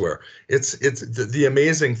 elsewhere. It's the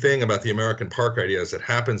amazing thing about the American park idea is it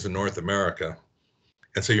happens in North America,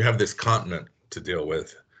 and so you have this continent to deal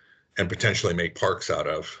with and potentially make parks out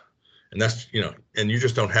of. And that's, and you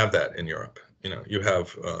just don't have that in Europe. You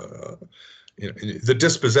have, the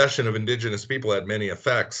dispossession of indigenous people had many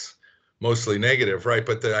effects, mostly negative, right?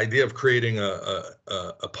 But the idea of creating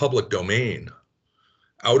a public domain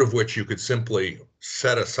out of which you could simply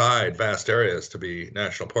set aside vast areas to be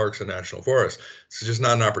national parks and national forests, it's just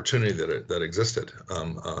not an opportunity that existed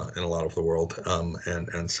in a lot of the world.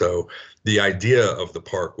 And so the idea of the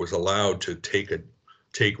park was allowed to take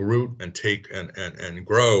root and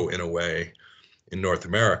grow in a way in North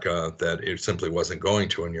America that it simply wasn't going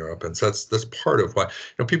to in Europe. And so that's part of why,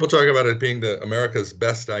 people talk about it being America's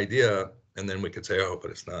best idea, and then we could say, oh,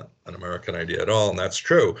 but it's not an American idea at all, and that's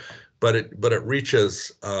true, but it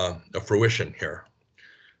reaches a fruition here,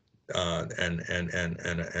 and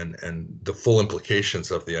the full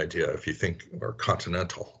implications of the idea, if you think, are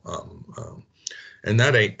continental, and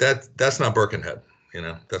that's not Birkenhead,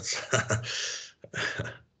 that's.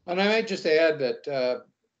 And I might just add that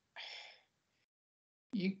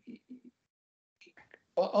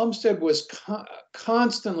Olmsted was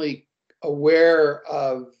constantly aware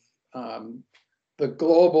of the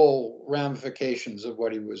global ramifications of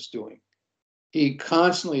what he was doing. He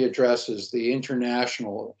constantly addresses the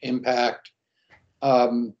international impact.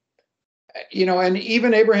 And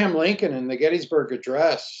even Abraham Lincoln in the Gettysburg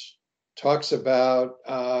Address talks about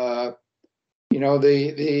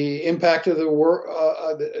the impact of the war,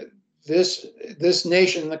 this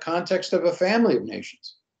nation in the context of a family of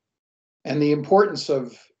nations, and the importance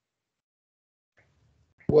of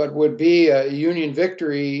what would be a Union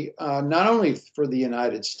victory, not only for the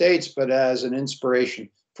United States, but as an inspiration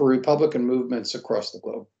for Republican movements across the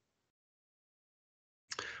globe.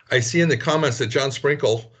 I see in the comments that John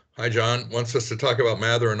Sprinkle, hi John, wants us to talk about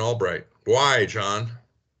Mather and Albright. Why, John?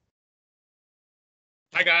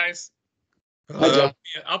 Hi, guys.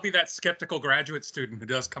 I'll be that skeptical graduate student who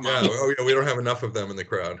does come on. Oh, yeah, we don't have enough of them in the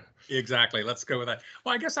crowd. Exactly. Let's go with that.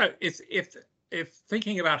 Well, I guess if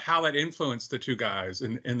thinking about how that influenced the two guys,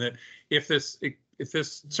 and that if this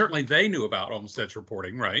certainly they knew about Olmsted's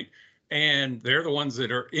reporting, right? And they're the ones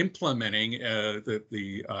that are implementing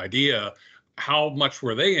the idea. How much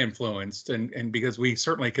were they influenced? And because we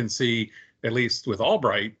certainly can see, at least with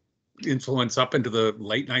Albright, influence up into the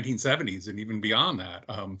late 1970s and even beyond that.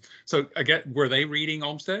 So again, were they reading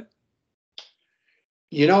Olmsted?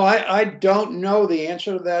 I don't know the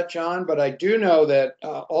answer to that, John, but I do know that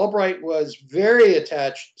Albright was very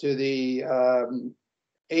attached to the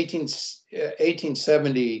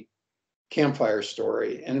 1870 campfire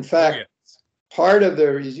story. And in fact, part of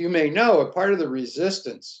the, as you may know, part of the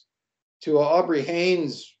resistance to Aubrey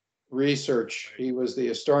Haynes' research, he was the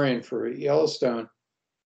historian for Yellowstone,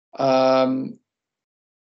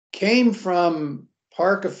 came from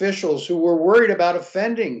park officials who were worried about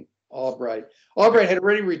offending Albright. Albright had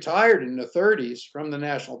already retired in the 30s from the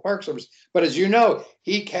National Park Service, but as you know,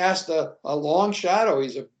 he cast a long shadow.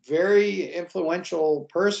 He's a very influential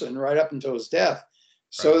person right up until his death.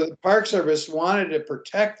 So the Park Service wanted to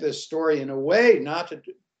protect this story in a way not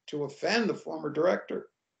to offend the former director.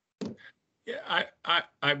 Yeah,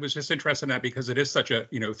 I was just interested in that because it is such a,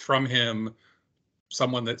 from him,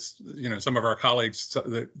 someone that's, some of our colleagues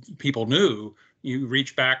that people knew, you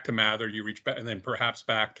reach back to Mather, you reach back, and then perhaps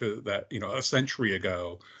back to that, a century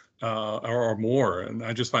ago or more. And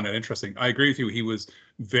I just find it interesting. I agree with you. He was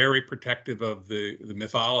very protective of the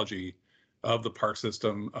mythology of the park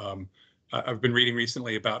system. I've been reading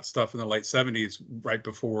recently about stuff in the late 70s, right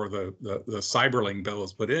before the Cyberling bill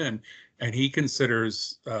was put in, and he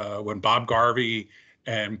considers when Bob Garvey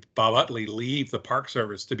and Bob Utley leave the Park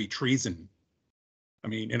Service to be treason. I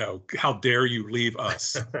mean, you know, how dare you leave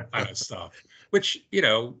us, kind of stuff. Which, you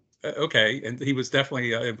know, okay, and he was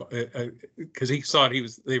definitely because he saw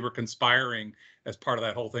they were conspiring as part of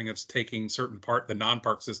that whole thing of taking certain the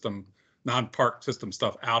non-park system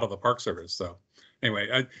stuff out of the Park Service. So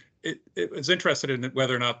anyway, it was interested in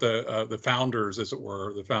whether or not the founders, as it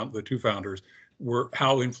were, the two founders, were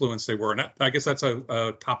how influenced they were, and I guess that's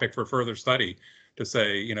a topic for further study to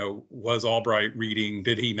say, you know, was Albright reading?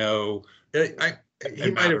 Did he know?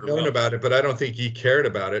 He might have known about it, but I don't think he cared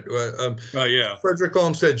about it. Yeah. Frederick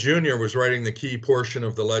Olmsted Jr. was writing the key portion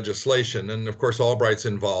of the legislation, and of course Albright's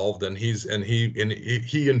involved, and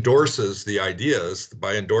he endorses the ideas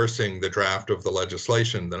by endorsing the draft of the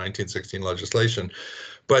legislation, the 1916 legislation.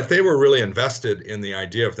 But they were really invested in the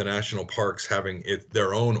idea of the national parks having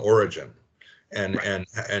their own origin, and right.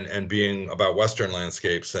 and being about Western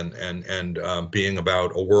landscapes, and being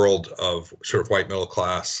about a world of sort of white middle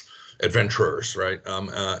class adventurers, right?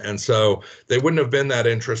 And so they wouldn't have been that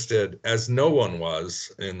interested, as no one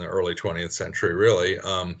was in the early 20th century, really,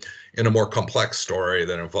 in a more complex story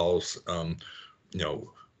that involves, you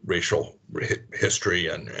know, racial history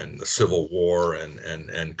and the Civil War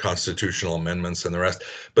and constitutional amendments and the rest.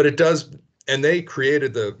 But it does, and they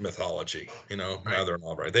created the mythology, you know, Mather and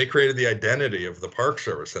Albright. They created the identity of the Park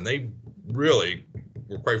Service, and they really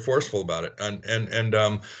were quite forceful about it. And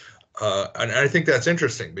I think that's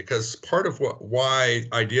interesting, because part of why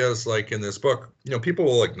ideas like in this book, you know, people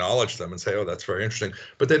will acknowledge them and say, oh, that's very interesting,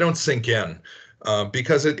 but they don't sink in,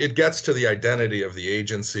 because it gets to the identity of the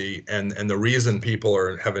agency and the reason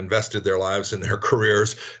people have invested their lives in their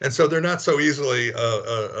careers. And so they're not so easily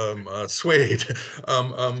swayed.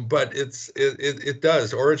 But it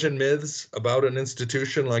does. Origin myths about an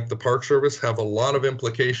institution like the Park Service have a lot of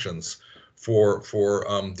implications for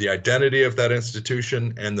the identity of that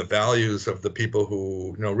institution and the values of the people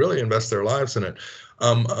who, you know, really invest their lives in it.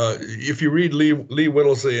 If you read Lee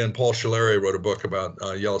Whittlesey and Paul Schilleri wrote a book about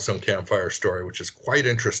Yellowstone Campfire Story, which is quite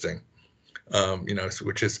interesting, you know,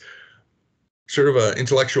 which is sort of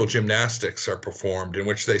intellectual gymnastics are performed in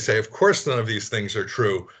which they say, of course, none of these things are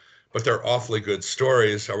true, but they're awfully good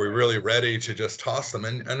stories. Are we really ready to just toss them?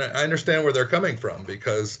 And I understand where they're coming from,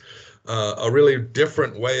 because a really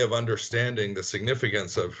different way of understanding the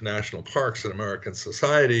significance of national parks in American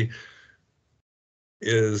society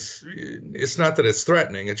it's not that it's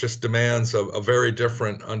threatening, it just demands a very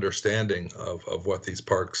different understanding of what these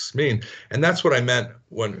parks mean. And that's what I meant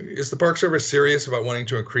is the Park Service serious about wanting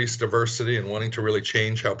to increase diversity and wanting to really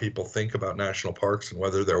change how people think about national parks and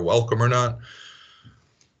whether they're welcome or not?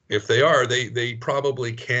 If they are, they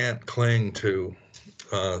probably can't cling to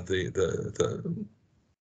the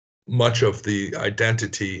much of the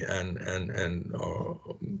identity and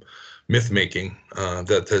myth making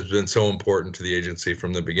that has been so important to the agency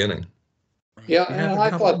from the beginning. Yeah, I have a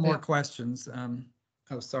couple more questions.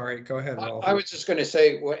 Oh, sorry. Go ahead, Rolf. I was just going to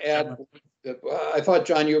say, I thought,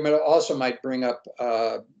 John, you also might bring up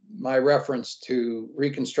my reference to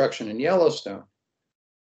Reconstruction in Yellowstone.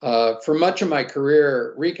 For much of my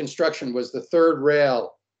career, Reconstruction was the third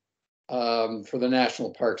rail for the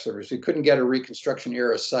National Park Service. We couldn't get a Reconstruction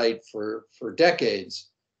era site for decades,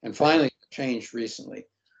 and finally it changed recently.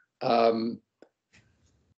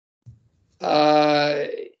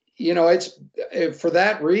 You know, it's for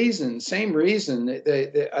that reason, same reason.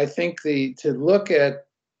 I think to look at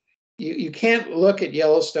you can't look at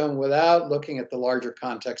Yellowstone without looking at the larger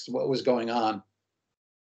context of what was going on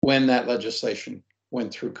when that legislation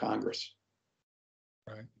went through Congress.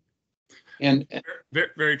 Right. And very,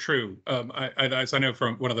 very true. As I know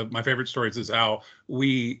from one of my favorite stories is how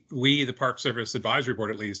we, the Park Service Advisory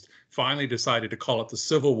Board, at least, finally decided to call it the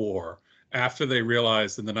Civil War after they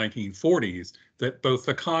realized in the 1940s that both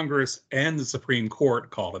the Congress and the Supreme Court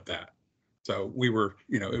called it that. So we were,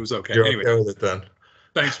 you know, it was okay. You're anyway, okay with it then.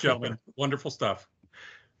 Thanks, gentlemen. Wonderful stuff.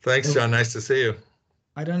 Thanks, John. Nice to see you.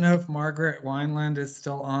 I don't know if Margaret Wineland is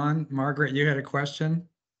still on. Margaret, you had a question?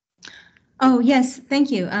 Oh, yes, thank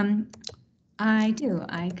you. I do.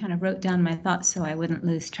 I kind of wrote down my thoughts so I wouldn't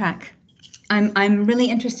lose track. I'm really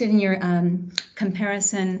interested in your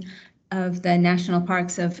comparison of the national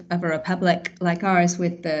parks of a republic like ours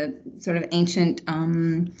with the sort of ancient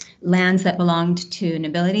lands that belonged to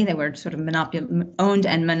nobility. They were sort of owned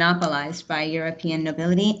and monopolized by European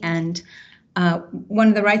nobility. And one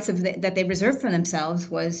of the rights that they reserved for themselves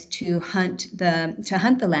was to hunt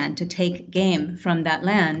the land, to take game from that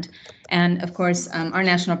land. And of course, our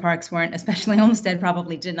national parks weren't, especially Olmsted,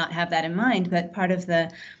 probably did not have that in mind. But part of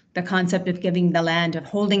the concept of giving the land, of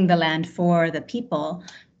holding the land for the people,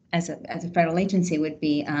 as a federal agency, would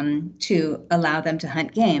be to allow them to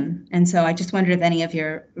hunt game. And so I just wondered if any of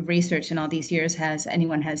your research in all these years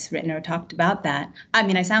anyone has written or talked about that. I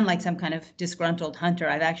mean, I sound like some kind of disgruntled hunter.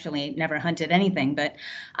 I've actually never hunted anything, but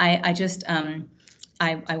I just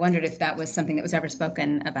I wondered if that was something that was ever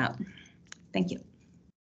spoken about. Thank you.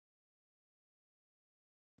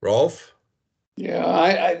 Rolf? Yeah,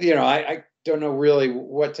 I don't know really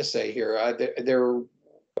what to say here.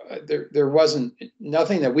 There wasn't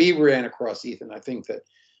nothing that we ran across, Ethan, I think, that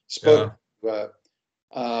spoke.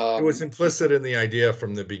 It was implicit in the idea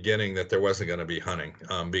from the beginning that there wasn't going to be hunting,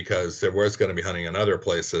 because there was going to be hunting in other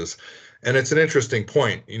places. And it's an interesting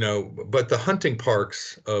point, but the hunting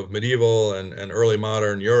parks of medieval and early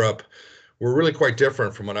modern Europe were really quite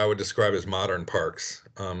different from what I would describe as modern parks.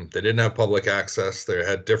 They didn't have public access, they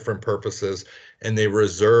had different purposes, and they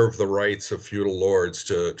reserved the rights of feudal lords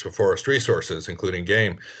to forest resources, including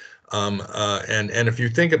game. And if you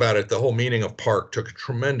think about it, the whole meaning of park took a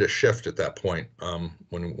tremendous shift at that point,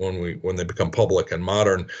 when they become public and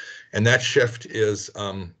modern. And that shift is,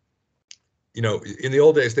 in the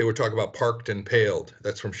old days, they would talk about parked and paled.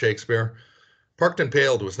 That's from Shakespeare. Parked and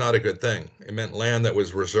paled was not a good thing. It meant land that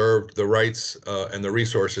was reserved, the rights and the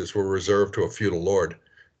resources were reserved to a feudal lord,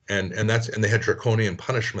 and they had draconian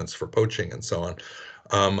punishments for poaching and so on.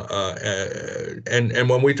 And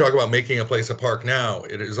when we talk about making a place a park now,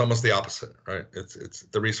 it is almost the opposite, right? It's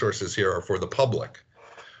the resources here are for the public.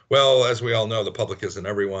 Well, as we all know, the public isn't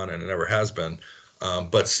everyone, and it never has been.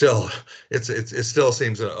 But still, it still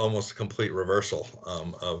seems almost a complete reversal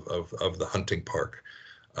of the hunting park.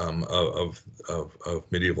 Of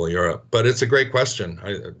medieval Europe. But it's a great question.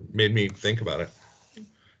 It made me think about it.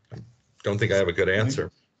 I don't think I have a good answer.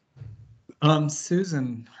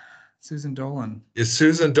 Susan Dolan. Is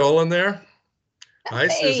Susan Dolan there? Hi,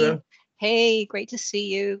 Hey. Susan. Hey, great to see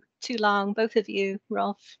you. Too long, both of you,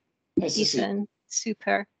 Rolf, Nice to see you. Ethan,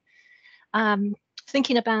 super.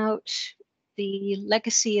 Thinking about the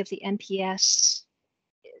legacy of the NPS,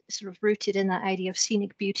 sort of rooted in that idea of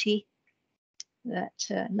scenic beauty, that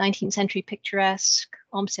 19th century picturesque,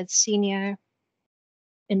 Olmsted Senior,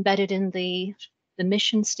 embedded in the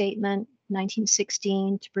mission statement,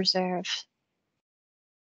 1916, to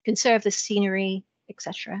conserve the scenery,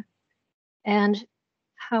 etc. And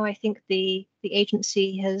how I think the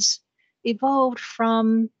agency has evolved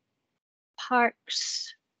from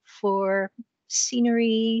parks for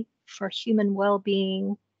scenery, for human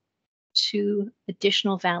well-being, to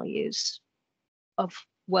additional values of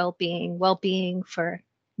well-being for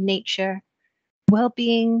nature,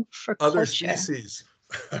 well-being for Other culture. species.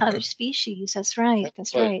 Other species, that's right.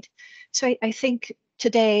 So I think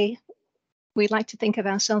today we'd like to think of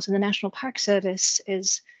ourselves in the National Park Service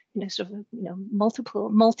as, sort of,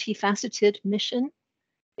 multifaceted mission,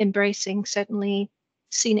 embracing certainly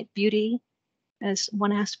scenic beauty as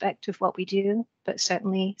one aspect of what we do, but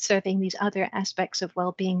certainly serving these other aspects of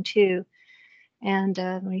well-being too. And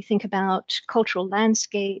when you think about cultural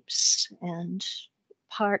landscapes and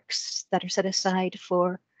parks that are set aside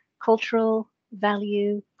for cultural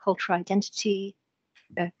value, cultural identity,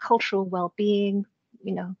 cultural well-being,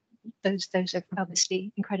 those are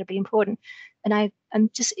obviously incredibly important. And I'm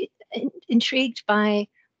just intrigued by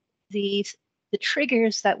the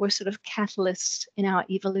triggers that were sort of catalysts in our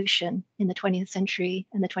evolution in the 20th century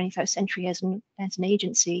and the 21st century as an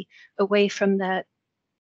agency, away from that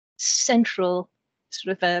central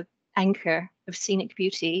sort of a anchor of scenic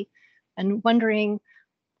beauty, and wondering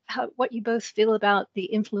what you both feel about the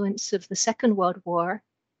influence of the Second World War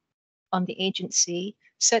on the agency.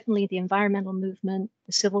 Certainly the environmental movement,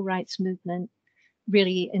 the civil rights movement,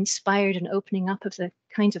 really inspired an opening up of the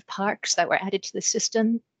kinds of parks that were added to the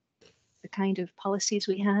system, the kind of policies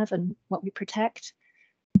we have and what we protect.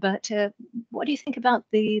 But what do you think about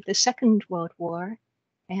the Second World War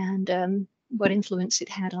and what influence it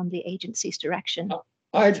had on the agency's direction?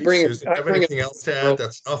 I'd bring Susan, have anything else to add?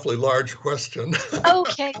 That's an awfully large question.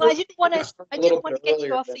 Okay, well, I didn't want to get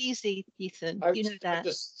you off easy, Ethan. You know that. I'd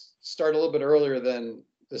just start a little bit earlier than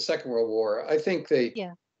the Second World War. I think the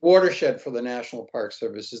Yeah. watershed for the National Park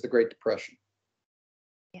Service is the Great Depression.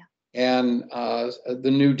 Yeah. And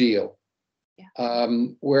the New Deal. Yeah.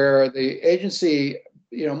 Where the agency,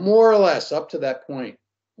 more or less up to that point,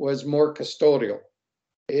 was more custodial.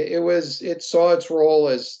 It saw its role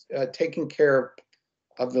as taking care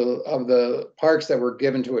of the parks that were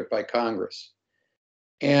given to it by Congress.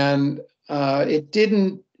 And it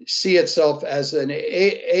didn't see itself as an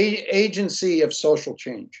agency of social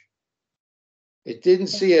change. It didn't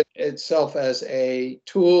see itself as a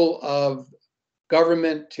tool of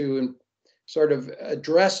government to sort of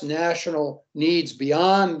address national needs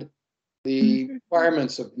beyond the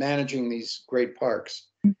requirements of managing these great parks.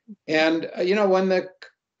 And you know, when the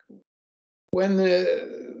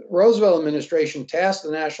Roosevelt administration tasked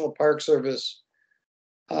the National Park Service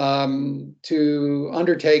to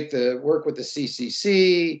undertake the work with the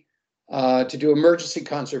CCC, to do emergency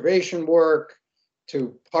conservation work,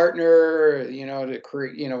 to partner, you know, to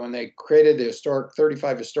create, you know, when they created the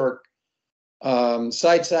 35 Historic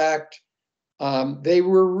Sites Act, they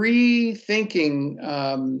were rethinking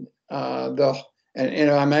and you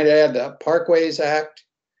know, I might add the Parkways Act,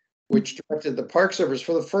 which directed the Park Service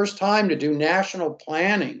for the first time to do national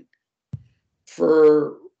planning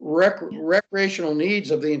for recreational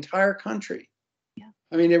needs of the entire country. Yeah.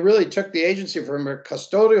 I mean, it really took the agency from a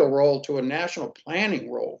custodial role to a national planning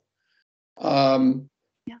role.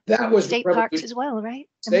 That was state parks as well, right?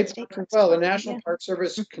 State parks as well. The National Park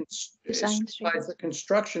Service supervised the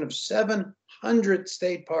construction of 700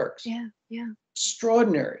 state parks. Yeah, yeah.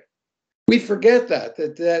 Extraordinary. We forget that,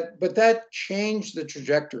 but that changed the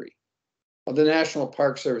trajectory of the National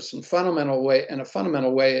Park Service in a fundamental way.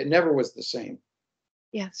 It never was the same.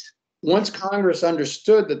 Yes. Once Congress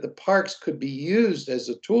understood that the parks could be used as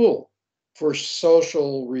a tool for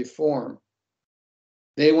social reform,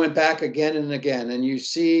 they went back again and again. And you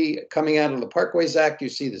see, coming out of the Parkways Act, you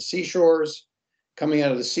see the seashores. Coming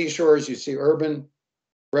out of the seashores, you see urban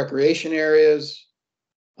recreation areas.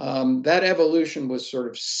 That evolution was sort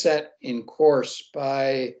of set in course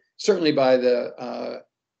certainly by the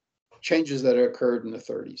changes that occurred in the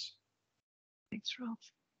 30s. Thanks, Rolf.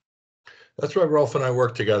 That's why Rolf and I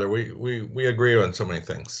work together. We agree on so many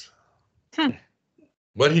things.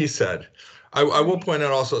 What he said. I will point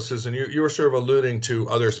out also, Susan, you were sort of alluding to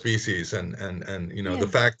other species and you know, the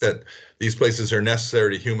fact that these places are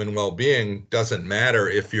necessary to human well-being doesn't matter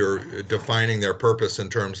if you're defining their purpose in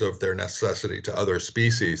terms of their necessity to other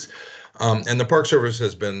species. And the Park Service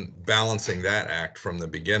has been balancing that act from the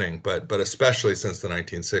beginning, but especially since the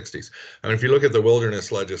 1960s. I mean, if you look at the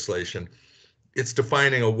wilderness legislation, it's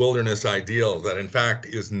defining a wilderness ideal that in fact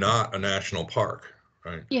is not a national park.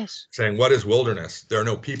 Right. Yes. Saying what is wilderness? There are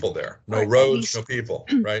no people there, no roads, no people.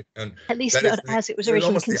 Right. And at least not as it was originally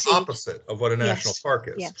almost conceived. The opposite of what a national park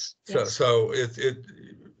is. Yes. So it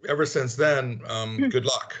ever since then, good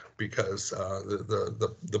luck, because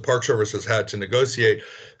the Park Service has had to negotiate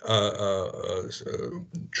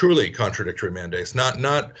truly contradictory mandates.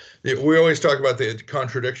 We always talk about the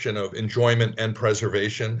contradiction of enjoyment and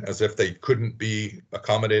preservation as if they couldn't be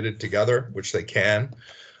accommodated together, which they can.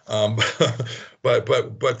 But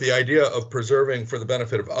the idea of preserving for the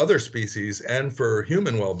benefit of other species and for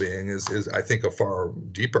human well-being is I think a far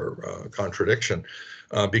deeper contradiction,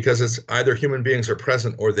 because it's either human beings are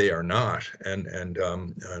present or they are not, and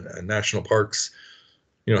national parks,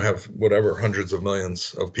 you know, have whatever hundreds of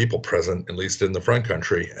millions of people present, at least in the front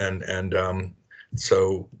country, and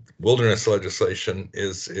so wilderness legislation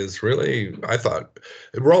is really, I thought,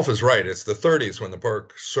 Rolf is right. It's the 30s when the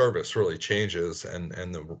Park Service really changes, and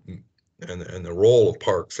the role of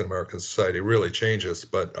parks in American society really changes.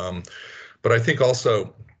 But I think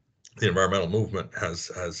also the environmental movement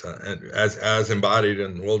has as embodied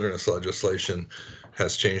in wilderness legislation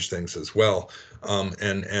has changed things as well.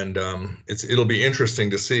 It'll be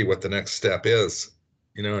interesting to see what the next step is.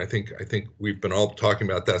 You know, I think we've been all talking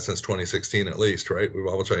about that since 2016 at least, right? We've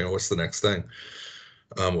always saying, what's the next thing?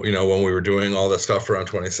 You know, when we were doing all the stuff around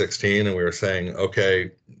 2016 and we were saying,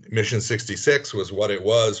 okay, Mission 66 was what it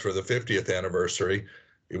was for the 50th anniversary.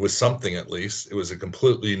 It was something, at least. It was a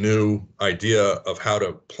completely new idea of how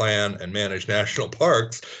to plan and manage national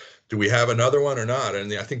parks. Do we have another one or not?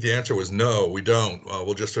 And I think the answer was no, we don't.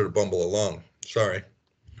 We'll just sort of bumble along. Sorry.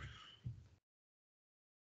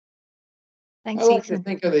 Thanks, I like Ethan. to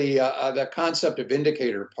think of the concept of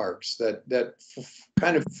indicator parks that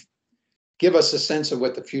kind of give us a sense of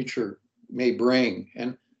what the future may bring.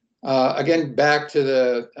 And again, back to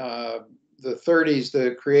the 30s,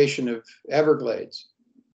 the creation of Everglades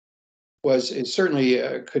it certainly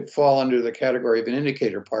could fall under the category of an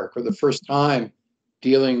indicator park, for the first time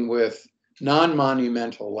dealing with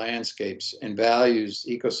non-monumental landscapes and values,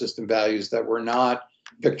 ecosystem values that were not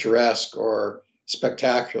picturesque or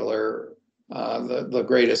spectacular, the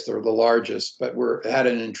greatest or the largest, but had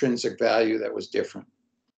an intrinsic value that was different.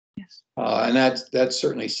 Yes. And that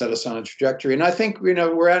certainly set us on a trajectory. And I think, you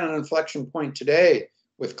know, we're at an inflection point today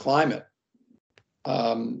with climate.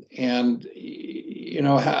 And you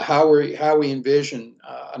know how we envision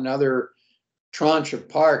another tranche of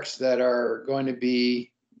parks that are going to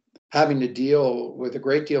be having to deal with a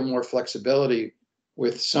great deal more flexibility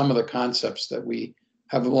with some of the concepts that we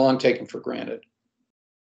have long taken for granted.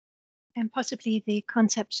 And possibly the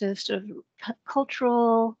concepts of sort of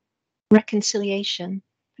cultural reconciliation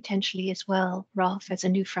potentially as well, Rolf, as a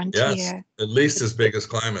new frontier. Yes, at least as big as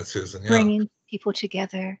climate, Susan. Yeah. Bringing people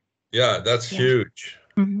together. Yeah, that's huge.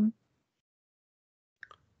 Mm-hmm.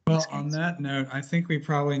 Well, on that note, I think we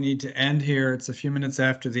probably need to end here. It's a few minutes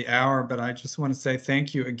after the hour, but I just want to say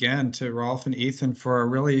thank you again to Rolf and Ethan for a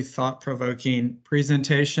really thought-provoking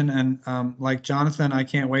presentation. And like Jonathan, I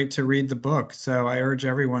can't wait to read the book. So I urge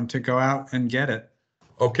everyone to go out and get it.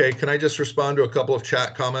 Okay, can I just respond to a couple of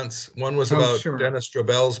chat comments? One was about sure. Dennis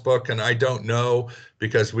Drabel's book, and I don't know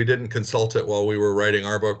because we didn't consult it while we were writing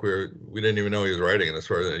our book. We didn't even know he was writing it. As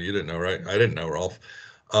far as you didn't know, right? I didn't know, Rolf.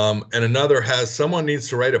 And another has someone needs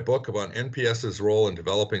to write a book about NPS's role in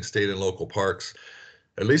developing state and local parks.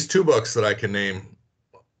 At least 2 books that I can name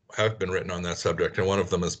have been written on that subject, and one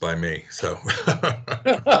of them is by me. So.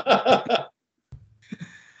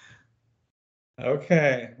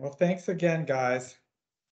 Okay. Well, thanks again, guys.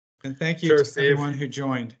 And thank you Sure, to Steve. everyone who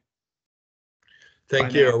joined. Thank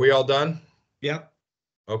Bye you. now. Are we all done? Yep.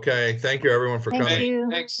 Okay. Thank you, everyone, for Thank coming. you.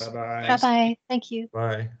 Thanks. Bye-bye. Bye-bye. Thank you.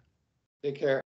 Bye. Take care.